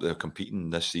them up there competing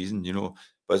this season,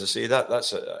 But as I say,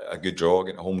 that's a good draw,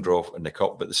 getting a home draw in the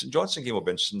cup. But the St Johnstone game will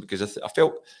be interesting because I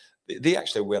felt they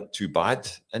actually weren't too bad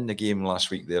in the game last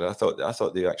week there. I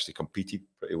thought they actually competed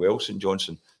pretty well, St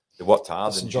Johnstone. They worked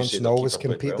hard. St Johnstone always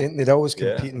compete, didn't they? They always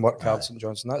compete and work hard, St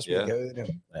Johnstone. That's what you get out of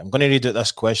them. I'm going to read out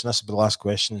this question. This will be the last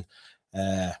question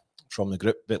from the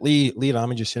group. But Lee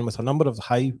Ramage is saying, with a number of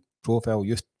high-profile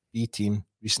youth B team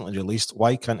recently released,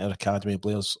 why can't our academy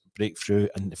players break through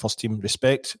in the first team?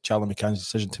 Respect Charlie McCann's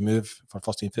decision to move for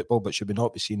first team football, but should we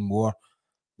not be seeing more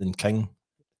than King,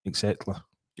 etc.?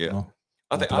 Yeah.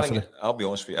 I think I'll be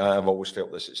honest with you, I've always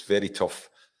felt this. It's very tough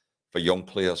for young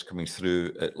players coming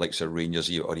through at like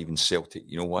Rangers or even Celtic.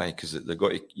 You know why? Because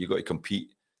you've got to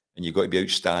compete and you've got to be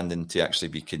outstanding to actually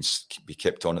be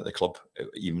kept on at the club.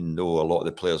 Even though a lot of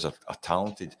the players are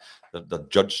talented, they're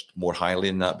judged more highly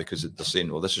in that because they're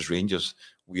saying, "Oh, this is Rangers.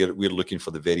 We're looking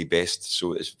for the very best."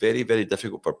 So it's very, very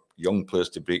difficult for young players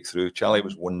to break through. Charlie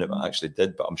was one that actually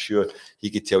did, but I'm sure he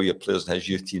could tell you players in his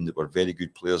youth team that were very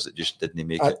good players that just didn't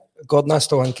make it. Gordon, I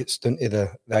still think it's down to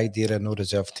the idea of no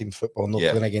reserve team football, no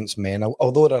playing against men.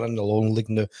 Although they're in the long league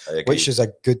now, which is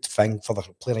a good thing for them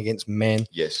playing against men.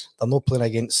 Yes. They're not playing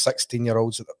against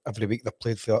 16-year-olds every week. They've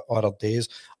played for other days,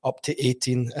 up to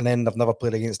 18, and then they've never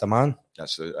played against a man.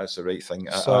 That's the right thing.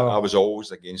 I was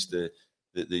always against the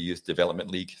youth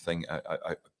development league thing.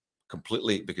 I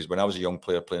completely, because when I was a young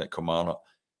player playing at Kilmarnock,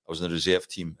 I was in the reserve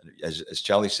team. As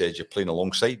Charlie said, you're playing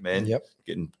alongside men,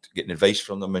 getting advice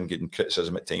from them and getting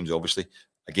criticism at times, obviously,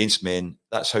 against men.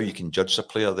 That's how you can judge a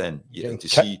player then. To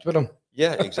see with them.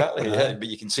 Yeah, exactly. But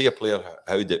you can see a player,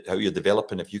 how you're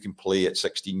developing if you can play at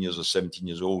 16 years or 17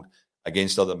 years old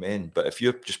against other men. But if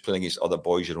you're just playing against other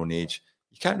boys your own age,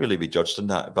 you can't really be judged on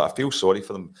that. But I feel sorry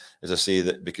for them, as I say,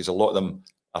 that because a lot of them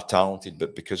are talented,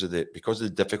 but because of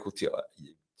the difficulty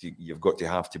you've got to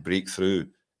have to break through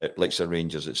at like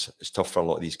Rangers, it's tough for a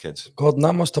lot of these kids. Gordon,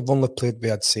 I must have only played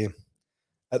with, I'd say,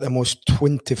 at the most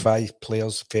 25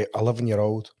 players for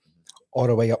 11-year-old all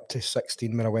the way up to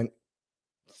 16 when I went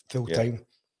full time.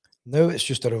 Now it's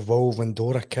just a revolving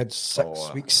door of kids.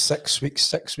 6 weeks, 6 weeks,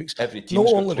 6 weeks. Every team's Not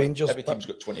got only 20, Rangers. every team's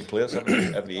got 20 players,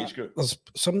 every age group. There's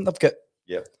some they've got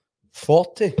Yeah.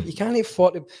 40. You can't have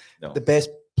 40 No. the best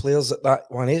players at that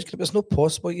one age group. It's not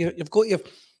possible. You've got your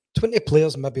 20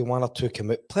 players, maybe one or two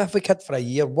come out. Play with a kid for a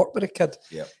year, work with a kid.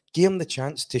 Yeah. Give him the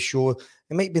chance to show.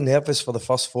 He might be nervous for the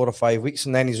first 4 or 5 weeks,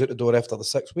 and then he's out the door after the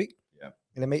 6th week. Yeah.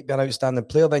 And he might be an outstanding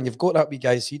player. Then you've got that wee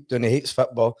guy he's doing, he hates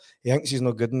football. He thinks he's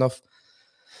not good enough.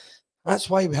 That's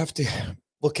why we have to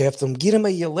look after him. Give him a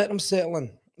year, let him settle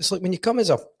in. It's like when you come as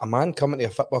a man coming to a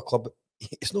football club,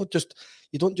 it's not just,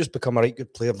 you don't just become a right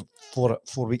good player 4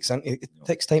 weeks into it. It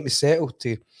takes time to settle,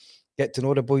 to get to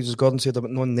know the boys, as Gordon said,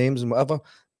 about knowing names and whatever.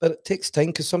 But it takes time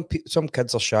because some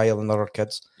kids are shyer than other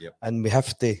kids. Yep. And we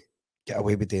have to get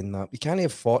away with doing that. We can't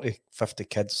have 40, 50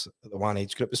 kids at the one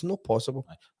age group. It's not possible.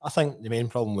 I think the main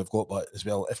problem we've got, but as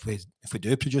well, if we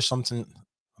do produce something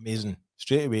amazing,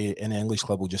 straight away any English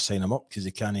club will just sign them up because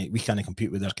we can't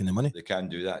compete with their kind of money. They can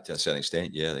do that to a certain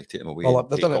extent, yeah. They take them away. Well,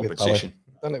 they've take done it with compensation.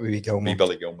 Done it with Gilmore.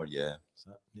 Billy Gilmore, yeah.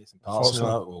 Nathan Patterson,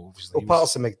 Well,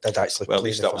 Patterson did actually Well, at play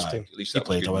least the that was first team. at least He that was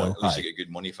played good well. money. At least Aye. you get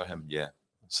good money for him, yeah.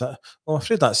 So, well, I'm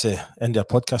afraid that's the end of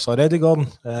our podcast already, Gordon.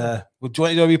 Would you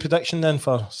want to do a wee prediction then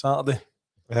for Saturday?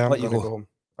 Yeah, I'm Let you gonna go. home.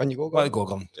 And you go, Let it Gordon? go,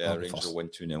 Gordon. Yeah, Gordon Rangers first. will win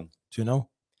 2-0. 2-0.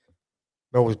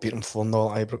 We always beat them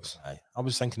 4-0 at Ibrox. Aye. I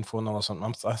was thinking 4-0 or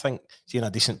something. I think, seeing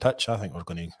a decent pitch, I think we're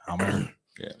going to hammer them.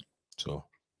 Yeah. So,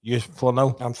 you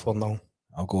 4-0? I'm 4-0.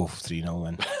 I'll go 3-0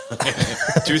 then.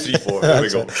 2-3-4. There we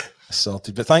go.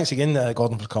 Sorted. But thanks again,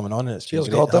 Gordon, for coming on. It's been Cheers,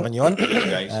 great Gordon. having you on.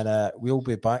 Guys. And we'll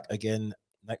be back again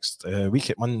next week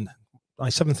at Monday.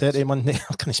 7:30 Monday.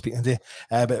 I can't speak today.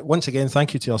 But once again,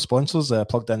 thank you to our sponsors,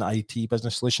 Plugged In IT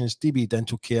Business Solutions, DB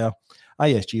Dental Care,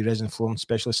 ISG Resin Flooring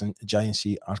Specialists, and Giant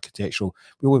Sea Architectural.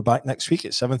 We'll be back next week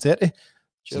at 7:30. See you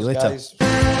Cheers, later. guys.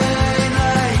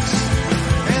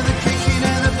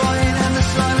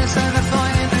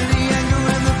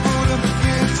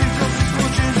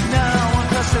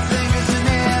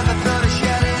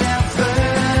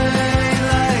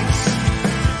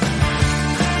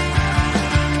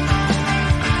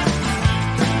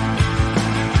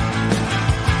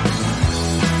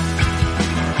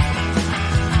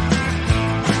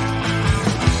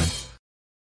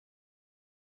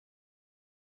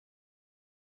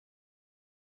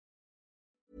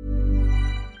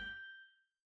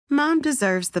 Mom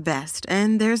deserves the best,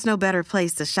 and there's no better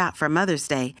place to shop for Mother's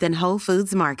Day than Whole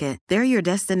Foods Market. They're your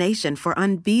destination for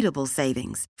unbeatable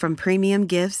savings, from premium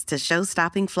gifts to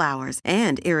show-stopping flowers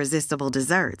and irresistible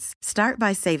desserts. Start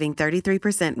by saving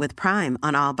 33% with Prime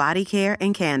on all body care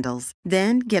and candles.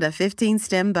 Then get a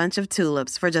 15-stem bunch of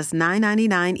tulips for just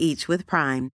 $9.99 each with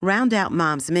Prime. Round out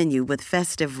Mom's menu with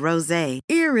festive rosé,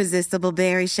 irresistible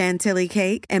berry chantilly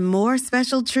cake, and more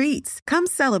special treats. Come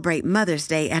celebrate Mother's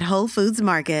Day at Whole Foods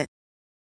Market.